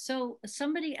 So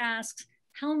somebody asks,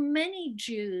 how many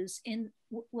Jews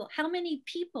how many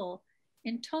people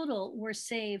in total were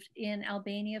saved in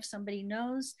Albania, if somebody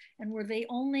knows? And were they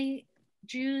only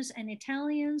Jews and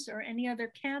Italians or any other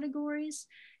categories?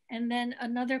 And then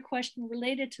another question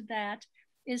related to that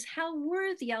is, how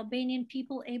were the Albanian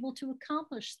people able to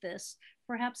accomplish this?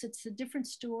 Perhaps it's a different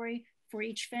story for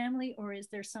each family, or is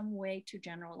there some way to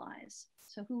generalize?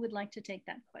 So who would like to take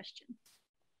that question?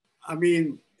 I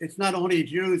mean, it's not only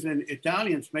Jews and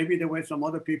Italians, maybe there were some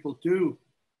other people too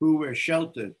who were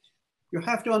sheltered. You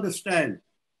have to understand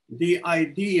the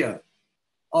idea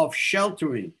of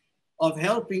sheltering, of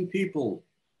helping people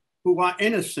who are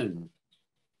innocent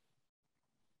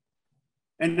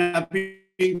and are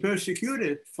being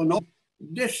persecuted for no.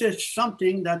 This is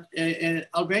something that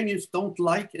Albanians don't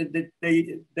like.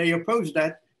 They oppose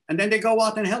that, and then they go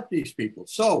out and help these people.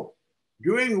 So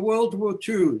during World War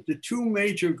II, the two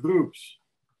major groups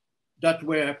that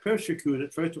were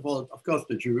persecuted, first of all, of course,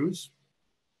 the Jews,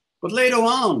 but later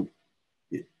on,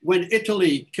 when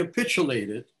Italy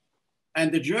capitulated,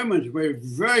 and the Germans were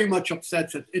very much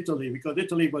upset at Italy because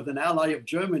Italy was an ally of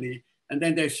Germany, and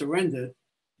then they surrendered,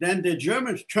 then the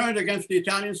Germans turned against the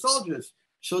Italian soldiers.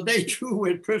 So they too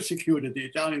were persecuted, the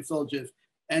Italian soldiers,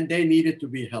 and they needed to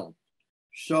be helped.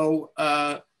 So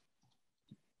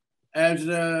as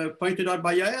pointed out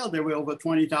by Yael, there were over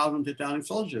 20,000 Italian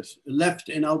soldiers left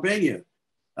in Albania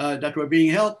that were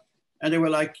being helped. And there were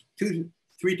like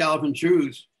 3,000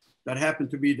 Jews that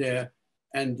happened to be there,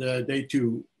 and they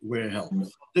too were helped.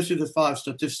 This is as far as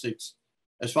statistics,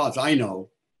 as far as I know.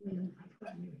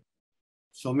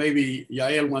 So maybe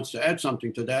Yael wants to add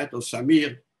something to that, or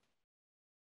Samir.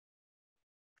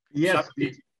 Yes,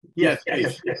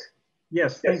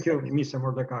 yes. Thank you, Mr.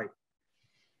 Mordecai.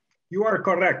 You are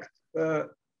correct.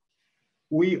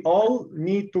 We all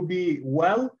need to be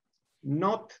well,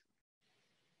 not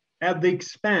at the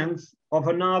expense of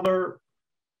another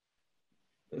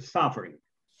suffering.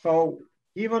 So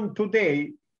even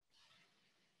today,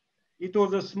 it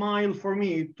was a smile for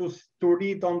me to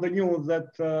read on the news that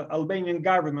Albanian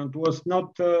government was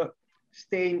not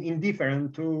staying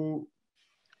indifferent to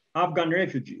Afghan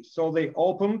refugees. So they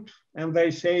opened and they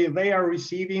say they are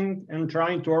receiving and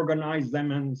trying to organize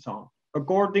them and so on,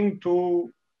 according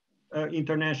to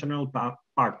international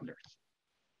partners.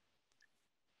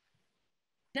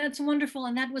 That's wonderful.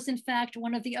 And that was in fact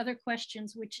one of the other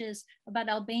questions, which is about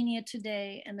Albania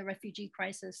today and the refugee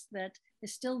crisis that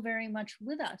is still very much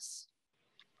with us.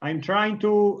 I'm trying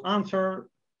to answer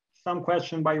some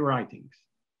question by writings.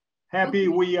 Happy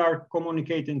we are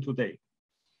communicating today.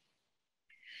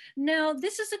 Now,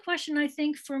 this is a question I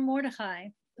think for Mordechai,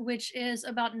 which is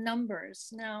about numbers.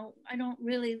 Now, I don't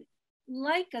really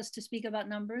like us to speak about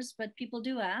numbers, but people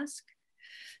do ask.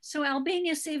 So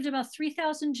Albania saved about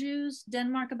 3,000 Jews,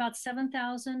 Denmark about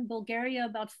 7,000, Bulgaria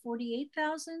about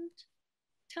 48,000.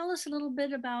 Tell us a little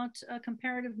bit about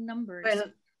comparative numbers.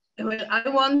 Well, I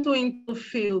want to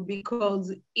interfere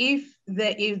because if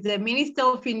the Minister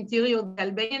of Interior, the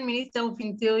Albanian Minister of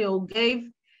Interior gave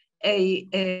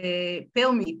a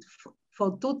permit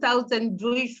for 2,000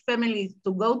 Jewish families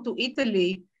to go to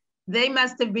Italy, they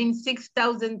must have been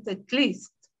 6,000 at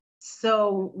least.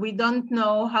 So we don't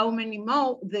know how many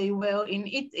more they were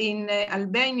in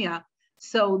Albania.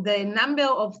 So the number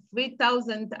of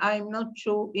 3,000, I'm not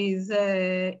sure, is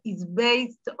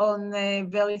based on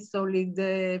very solid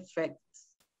facts.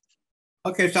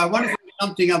 Okay, so I want to say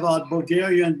something about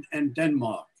Bulgaria and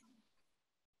Denmark.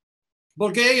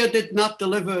 Bulgaria did not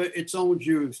deliver its own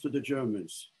Jews to the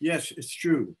Germans. Yes, it's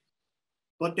true.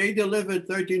 But they delivered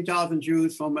 13,000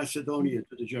 Jews from Macedonia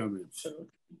to the Germans.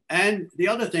 And the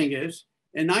other thing is,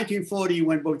 in 1940,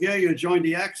 when Bulgaria joined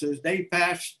the Axis, they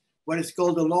passed what is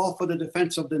called the Law for the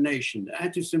Defense of the Nation, the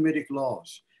anti-Semitic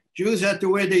laws. Jews had to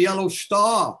wear the yellow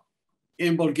star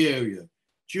in Bulgaria.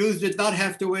 Jews did not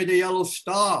have to wear the yellow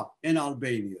star in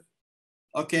Albania.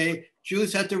 Okay,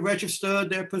 Jews had to register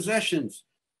their possessions.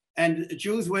 And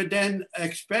Jews were then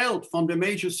expelled from the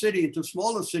major city into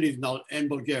smaller cities in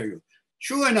Bulgaria.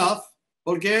 True enough,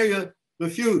 Bulgaria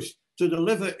refused to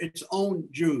deliver its own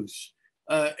Jews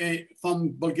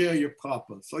from Bulgaria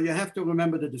proper. So you have to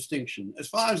remember the distinction. As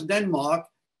far as Denmark,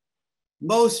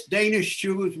 most Danish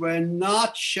Jews were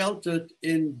not sheltered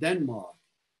in Denmark.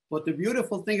 But the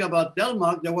beautiful thing about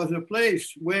Denmark, there was a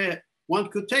place where one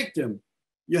could take them.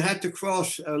 You had to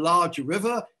cross a large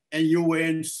river and you were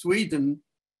in Sweden.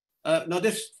 Now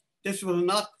this was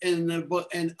not in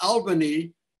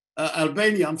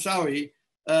Albania, I'm sorry.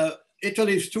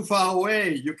 Italy is too far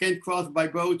away. You can't cross by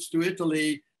boats to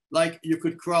Italy like you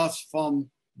could cross from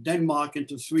Denmark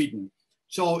into Sweden.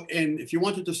 So if you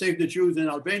wanted to save the Jews in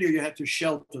Albania, you had to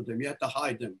shelter them, you had to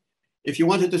hide them. If you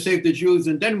wanted to save the Jews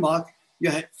in Denmark, you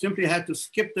simply had to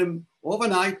skip them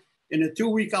overnight. In a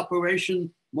 2-week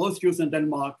operation, most Jews in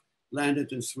Denmark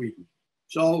landed in Sweden.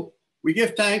 So we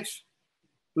give thanks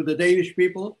to the Danish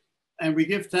people, and we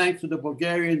give thanks to the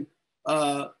Bulgarian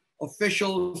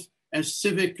officials and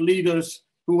civic leaders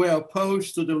who were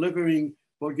opposed to delivering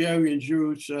Bulgarian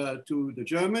Jews to the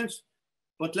Germans.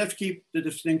 But let's keep the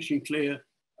distinction clear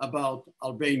about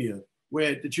Albania,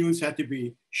 where the Jews had to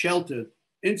be sheltered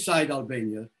inside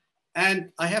Albania.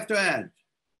 And I have to add,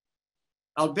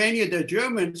 Albania, the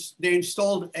Germans, they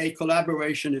installed a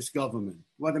collaborationist government,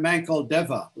 what a man called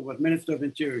Deva, who was Minister of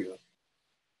Interior.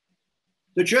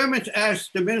 The Germans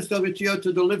asked the Minister of Interior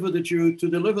to deliver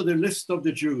the list of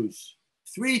the Jews.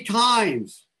 3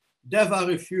 times, Deva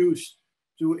refused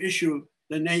to issue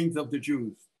the names of the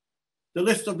Jews, the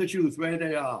list of the Jews, where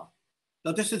they are.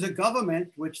 Now, this is a government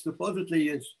which supposedly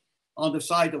is on the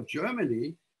side of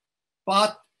Germany,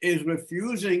 but is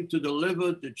refusing to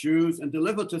deliver the Jews and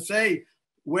deliver to say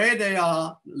where they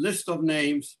are, list of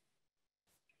names.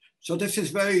 So this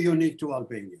is very unique to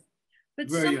Albania. But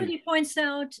somebody points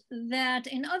out that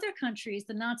in other countries,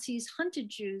 the Nazis hunted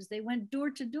Jews. They went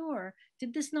door to door.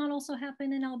 Did this not also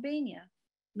happen in Albania?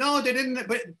 No, they didn't.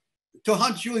 But to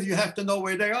hunt Jews, you have to know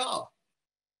where they are.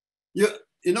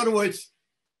 In other words,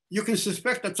 you can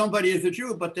suspect that somebody is a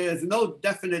Jew, but there's no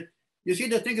definite. You see,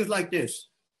 the thing is like this.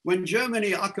 When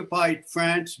Germany occupied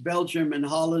France, Belgium, and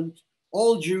Holland,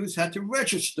 all Jews had to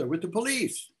register with the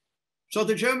police. So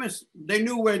the Germans, they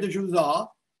knew where the Jews are,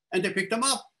 and they picked them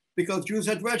up because Jews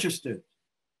had registered.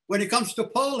 When it comes to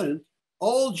Poland,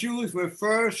 all Jews were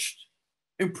first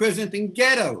imprisoned in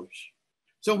ghettos.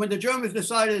 So when the Germans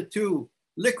decided to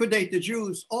liquidate the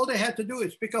Jews, all they had to do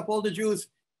is pick up all the Jews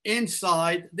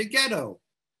inside the ghetto.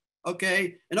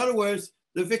 Okay? In other words,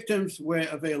 the victims were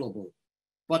available.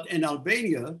 But in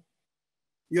Albania,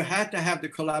 you had to have the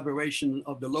collaboration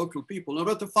of the local people in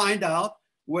order to find out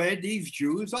where these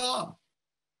Jews are.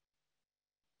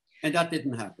 And that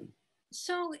didn't happen.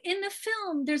 So in the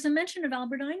film, there's a mention of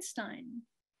Albert Einstein,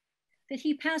 that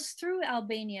he passed through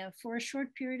Albania for a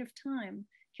short period of time.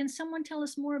 Can someone tell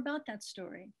us more about that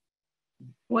story?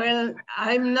 Well,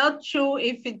 I'm not sure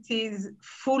if it is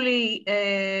fully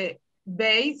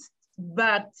based,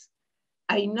 but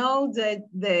I know that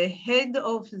the head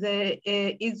of the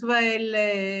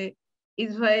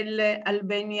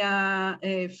Israel-Albania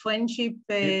Friendship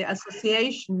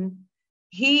Association,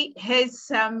 he has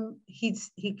some,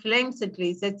 he claims at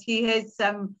least that he has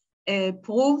some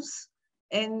proofs,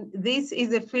 and this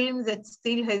is a film that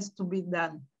still has to be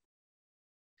done.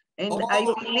 And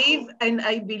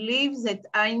I believe that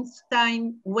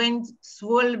Einstein went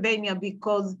through Albania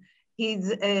because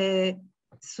his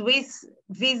Swiss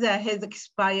visa has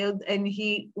expired and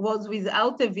he was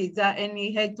without a visa and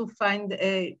he had to find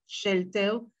a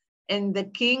shelter. And the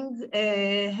king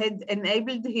had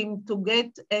enabled him to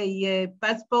get a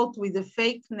passport with a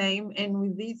fake name. And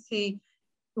with this, he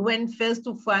went first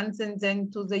to France and then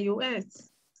to the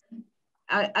US.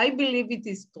 I believe it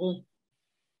is true.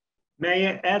 May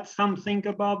I add something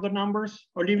about the numbers?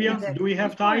 Olivia, Yes. do we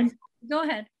have time? Go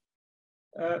ahead.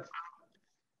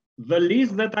 The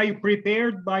list that I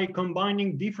prepared by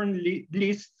combining different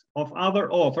lists of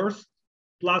other authors,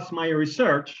 plus my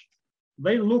research,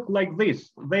 they look like this.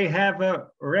 They have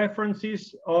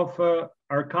references of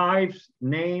archives,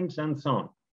 names, and so on.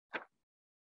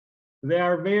 They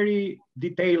are very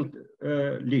detailed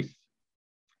lists.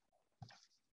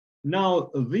 Now,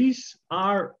 these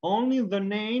are only the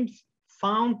names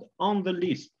found on the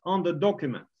list, on the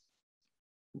documents.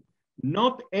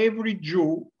 Not every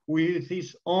Jew with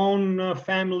his own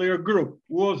family or group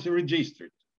was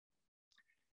registered.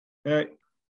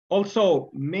 Also,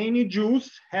 many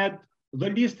Jews had, the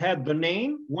list had the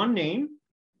name, one name,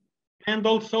 and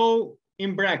also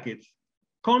in brackets,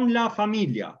 con la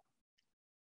familia,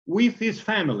 with his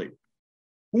family.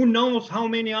 Who knows how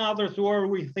many others were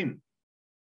with him?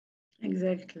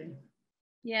 Exactly.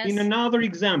 Yes. In another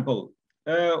example,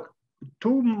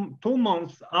 two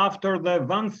months after the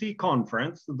Wannsee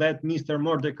conference that Mr.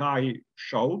 Mordecai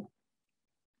showed,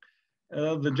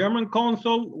 the German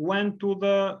consul went to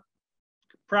the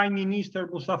Prime Minister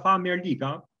Mustafa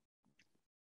Merlika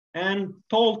and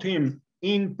told him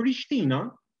in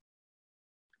Pristina,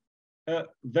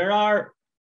 there are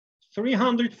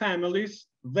 300 families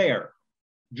there,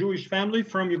 Jewish family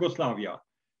from Yugoslavia.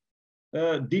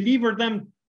 Deliver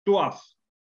them to us.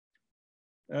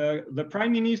 The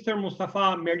Prime Minister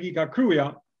Mustafa Merlika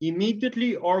Kruja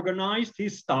immediately organized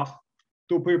his staff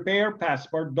to prepare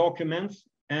passport documents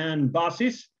and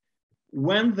buses,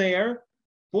 went there,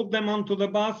 put them onto the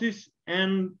buses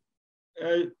and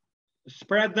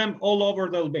spread them all over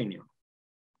the Albania.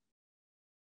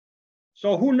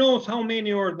 So who knows how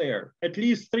many are there? At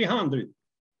least 300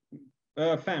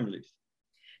 families.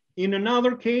 In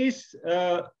another case,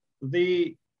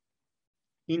 the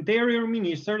Interior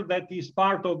Minister that is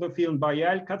part of the film by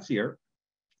Yael Katzir,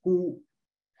 who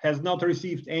has not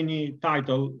received any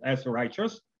title as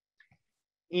righteous,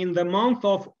 in the month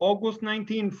of August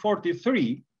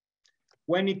 1943,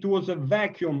 when it was a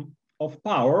vacuum of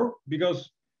power,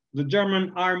 because the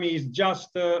German army is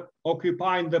just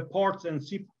occupying the ports and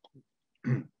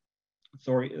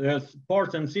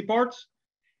ports and seaports,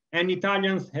 and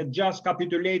Italians had just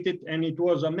capitulated and it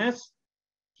was a mess,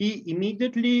 he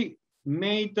immediately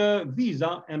made a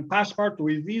visa and passport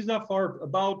with visa for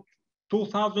about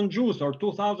 2,000 Jews or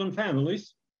 2,000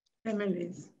 families.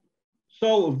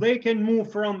 So they can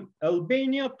move from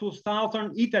Albania to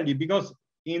southern Italy, because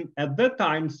at that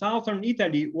time, southern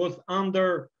Italy was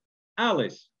under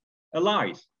Allies.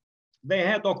 They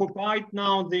had occupied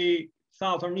now the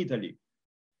southern Italy.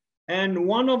 And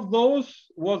one of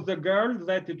those was the girl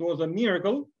that it was a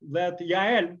miracle that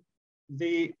Yael,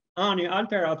 the Ani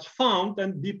Altaraz, found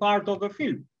and be part of the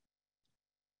film.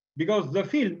 Because the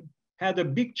film had a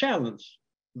big challenge.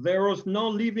 There was no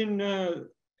living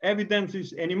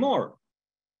evidences anymore.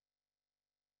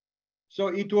 So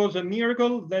it was a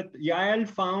miracle that Yael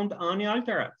found Ani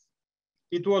Altaraz.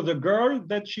 It was a girl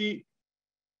that she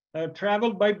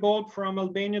traveled by boat from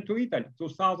Albania to Italy, to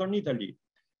southern Italy.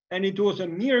 And it was a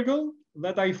miracle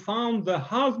that I found the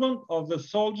husband of the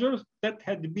soldiers that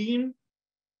had been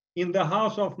in the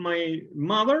house of my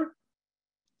mother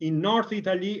in North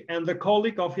Italy, and the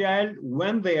colleague of Yael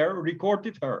went there,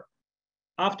 recorded her.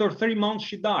 After 3 months,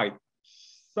 she died.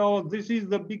 So this is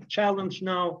the big challenge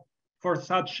now for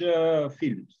such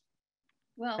films.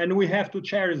 Well, and we have to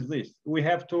cherish this. We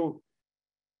have to,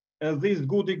 these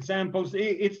good examples,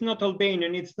 it's not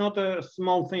Albanian, it's not a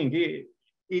small thing.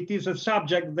 It is a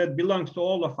subject that belongs to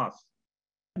all of us.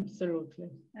 Absolutely.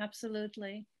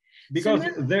 Absolutely. Because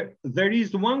there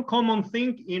is one common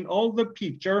thing in all the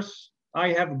pictures I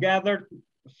have gathered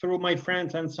through my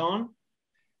friends and so on.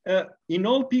 In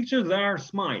all pictures, there are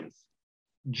smiles.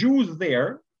 Jews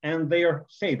there and their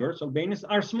saviors, Albanians,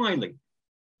 are smiling.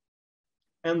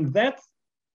 And that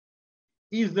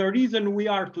is the reason we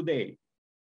are today,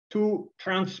 to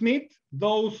transmit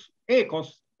those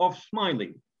echoes of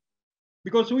smiling.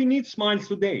 Because we need smiles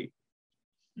today.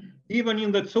 Even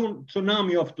in the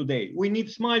tsunami of today, we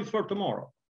need smiles for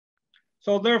tomorrow.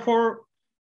 So therefore,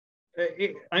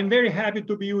 I'm very happy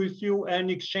to be with you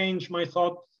and exchange my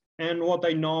thoughts and what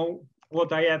I know,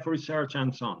 what I have researched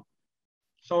and so on.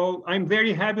 So I'm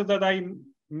very happy that I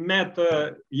met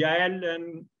Yael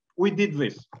and we did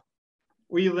this.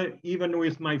 Even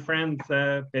with my friend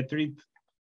Petrit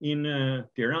in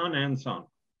Tirana and so on.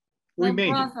 Well,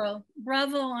 bravo.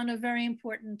 Bravo on a very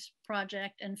important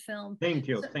project and film. Thank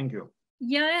you, thank you.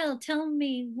 Yael, tell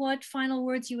me what final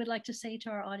words you would like to say to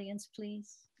our audience,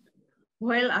 please.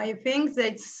 Well, I think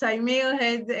that Samir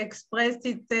had expressed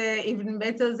it even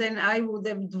better than I would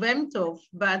have dreamt of,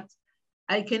 but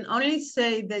I can only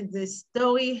say that the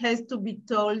story has to be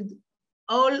told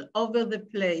all over the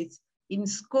place, in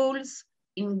schools,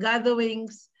 in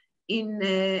gatherings,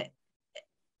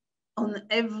 on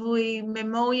every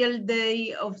Memorial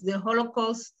Day of the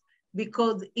Holocaust,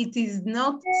 because it is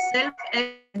not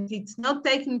self-evident, it's not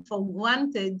taken for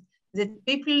granted that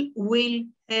people will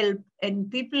help and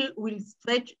people will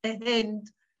stretch a hand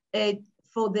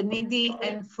for the needy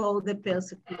and for the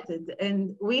persecuted.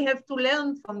 And we have to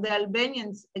learn from the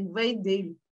Albanians a great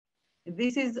deal.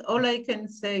 This is all I can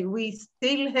say. We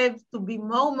still have to be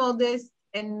more modest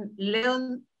and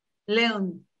learn.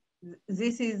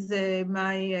 This is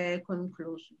my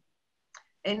conclusion.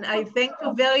 And I thank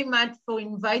you very much for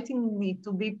inviting me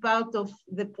to be part of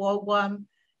the program.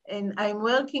 And I'm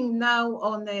working now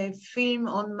on a film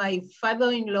on my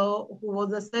father-in-law who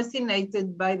was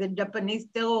assassinated by the Japanese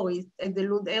terrorists at the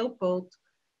Lod airport.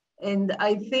 And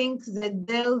I think that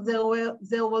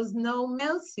there was no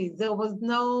mercy, there was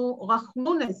no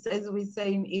rachmunes, as we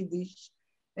say in Yiddish,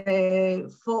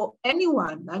 for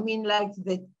anyone. I mean, like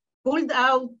they pulled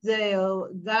out their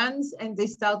guns and they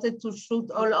started to shoot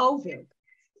all over.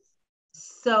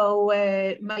 So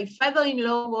my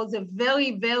father-in-law was a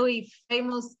very, very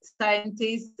famous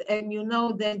scientist, and you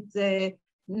know that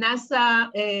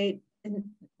NASA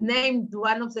named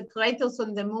one of the craters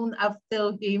on the moon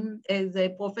after him as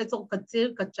Professor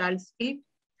Katzir Kachalski.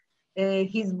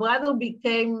 His brother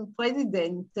became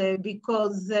president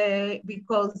because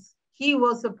he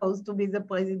was supposed to be the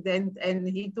president and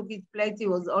he took his place. He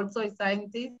was also a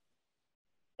scientist.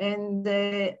 And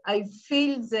I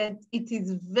feel that it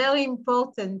is very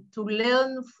important to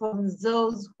learn from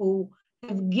those who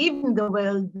have given the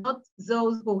world, not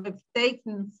those who have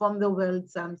taken from the world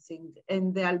something.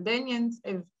 And the Albanians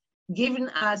have given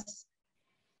us,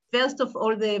 first of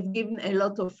all, they have given a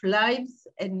lot of lives.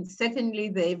 And secondly,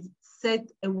 they've set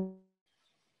an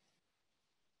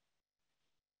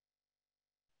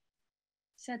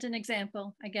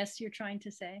example, I guess you're trying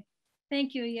to say.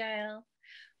 Thank you, Yael.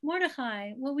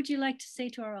 Mordechai, what would you like to say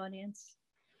to our audience?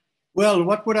 Well,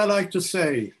 what would I like to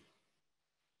say?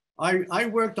 I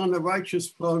worked on the Righteous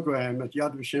program at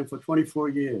Yad Vashem for 24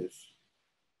 years.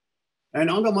 And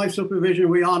under my supervision,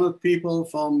 we honored people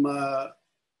from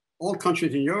all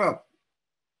countries in Europe,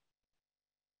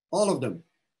 all of them,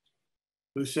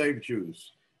 who saved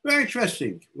Jews. Very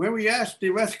interesting. When we asked the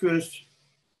rescuers,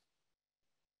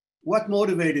 what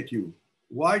motivated you?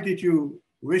 Why did you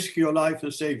risk your life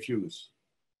and save Jews?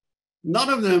 None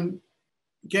of them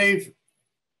gave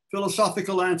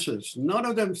philosophical answers. None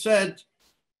of them said,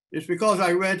 it's because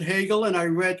I read Hegel and I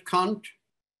read Kant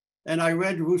and I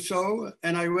read Rousseau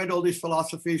and I read all these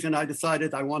philosophies and I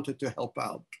decided I wanted to help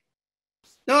out.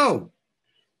 No,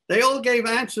 they all gave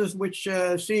answers which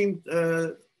seemed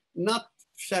not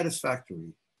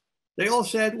satisfactory. They all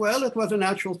said, well, it was a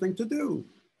natural thing to do.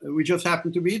 We just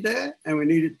happened to be there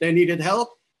and they needed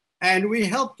help and we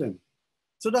helped them.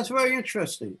 So that's very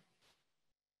interesting.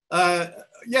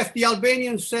 Yes, the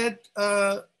Albanians said,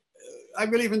 I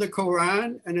believe in the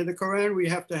Quran, and in the Quran we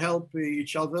have to help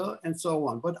each other and so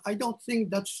on. But I don't think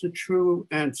that's the true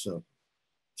answer.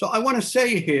 So I want to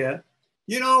say here,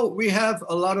 you know, we have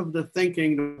a lot of the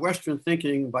thinking, the Western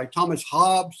thinking by Thomas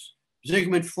Hobbes,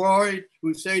 Sigmund Freud,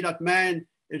 who say that man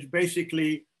is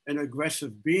basically an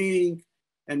aggressive being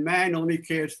and man only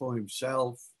cares for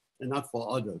himself and not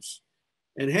for others.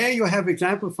 And here you have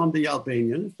examples from the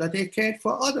Albanians that they cared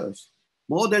for others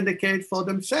more than they cared for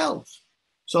themselves.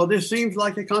 So this seems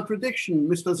like a contradiction.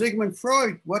 Mr. Sigmund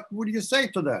Freud, what would you say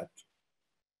to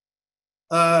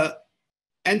that?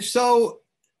 And so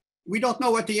we don't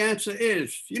know what the answer is.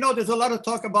 You know, there's a lot of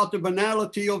talk about the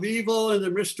banality of evil and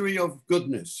the mystery of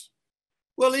goodness.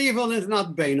 Well, evil is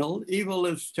not banal, evil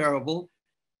is terrible,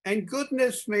 and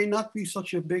goodness may not be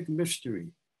such a big mystery.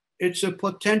 It's a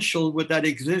potential that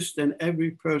exists in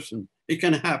every person. It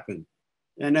can happen.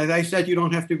 And as I said, you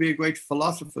don't have to be a great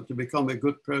philosopher to become a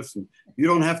good person. You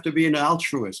don't have to be an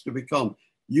altruist to become.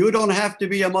 You don't have to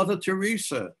be a Mother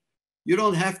Teresa. You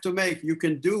don't have to make, you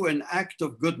can do an act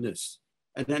of goodness.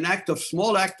 And an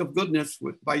small act of goodness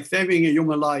by saving a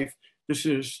human life, this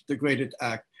is the greatest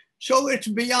act. So it's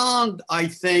beyond, I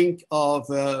think, of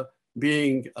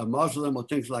being a Muslim or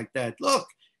things like that. Look,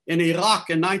 in Iraq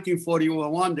in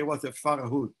 1941, there was a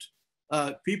Farahut.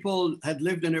 People had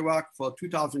lived in Iraq for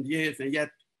 2,000 years, and yet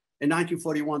in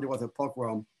 1941, there was a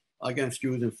pogrom against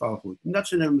Jews in Farahut. And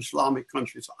that's in an Islamic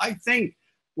country. So I think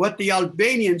what the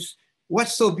Albanians,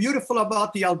 what's so beautiful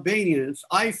about the Albanians,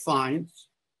 I find,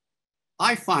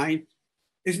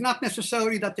 is not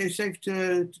necessarily that they saved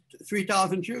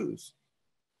 3,000 Jews.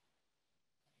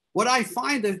 What I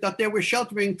find is that they were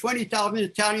sheltering 20,000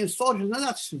 Italian soldiers, and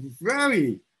that's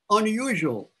very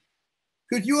unusual.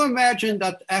 Could you imagine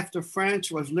that after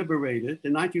France was liberated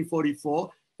in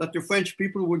 1944, that the French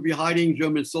people would be hiding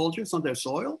German soldiers on their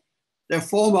soil, their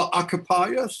former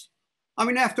occupiers? I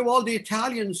mean, after all, the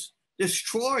Italians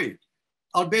destroyed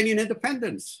Albanian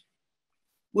independence.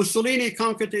 Mussolini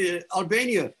conquered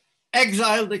Albania,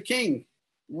 exiled the king.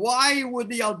 Why would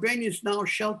the Albanians now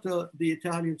shelter the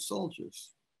Italian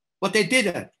soldiers? But they did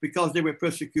it because they were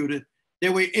persecuted. They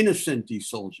were innocent, these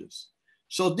soldiers.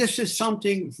 So this is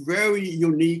something very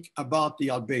unique about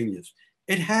the Albanians.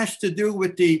 It has to do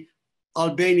with the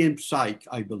Albanian psyche,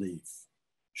 I believe.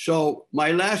 So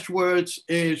my last words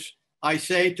is, I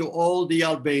say to all the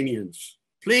Albanians,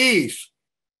 please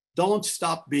don't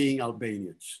stop being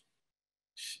Albanians.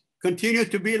 Continue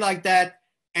to be like that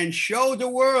and show the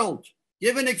world,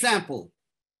 give an example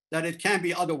that it can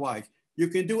be otherwise. You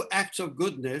can do acts of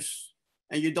goodness,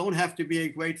 and you don't have to be a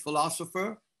great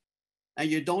philosopher,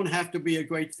 and you don't have to be a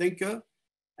great thinker,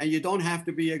 and you don't have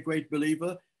to be a great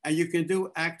believer, and you can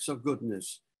do acts of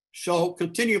goodness. So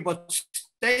continue, but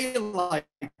stay like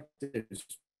this.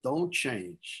 Don't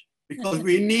change, because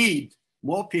we need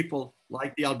more people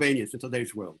like the Albanians in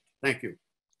today's world. Thank you.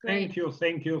 Thank you,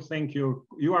 thank you, thank you.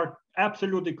 You are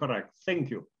absolutely correct. Thank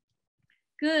you.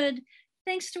 Good.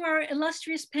 Thanks to our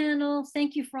illustrious panel.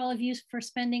 Thank you for all of you for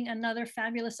spending another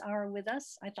fabulous hour with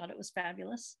us. I thought it was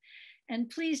fabulous. And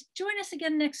please join us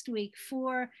again next week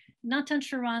for Natan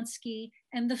Sharansky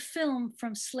and the film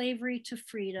From Slavery to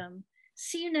Freedom.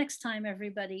 See you next time,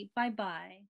 everybody.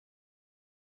 Bye-bye.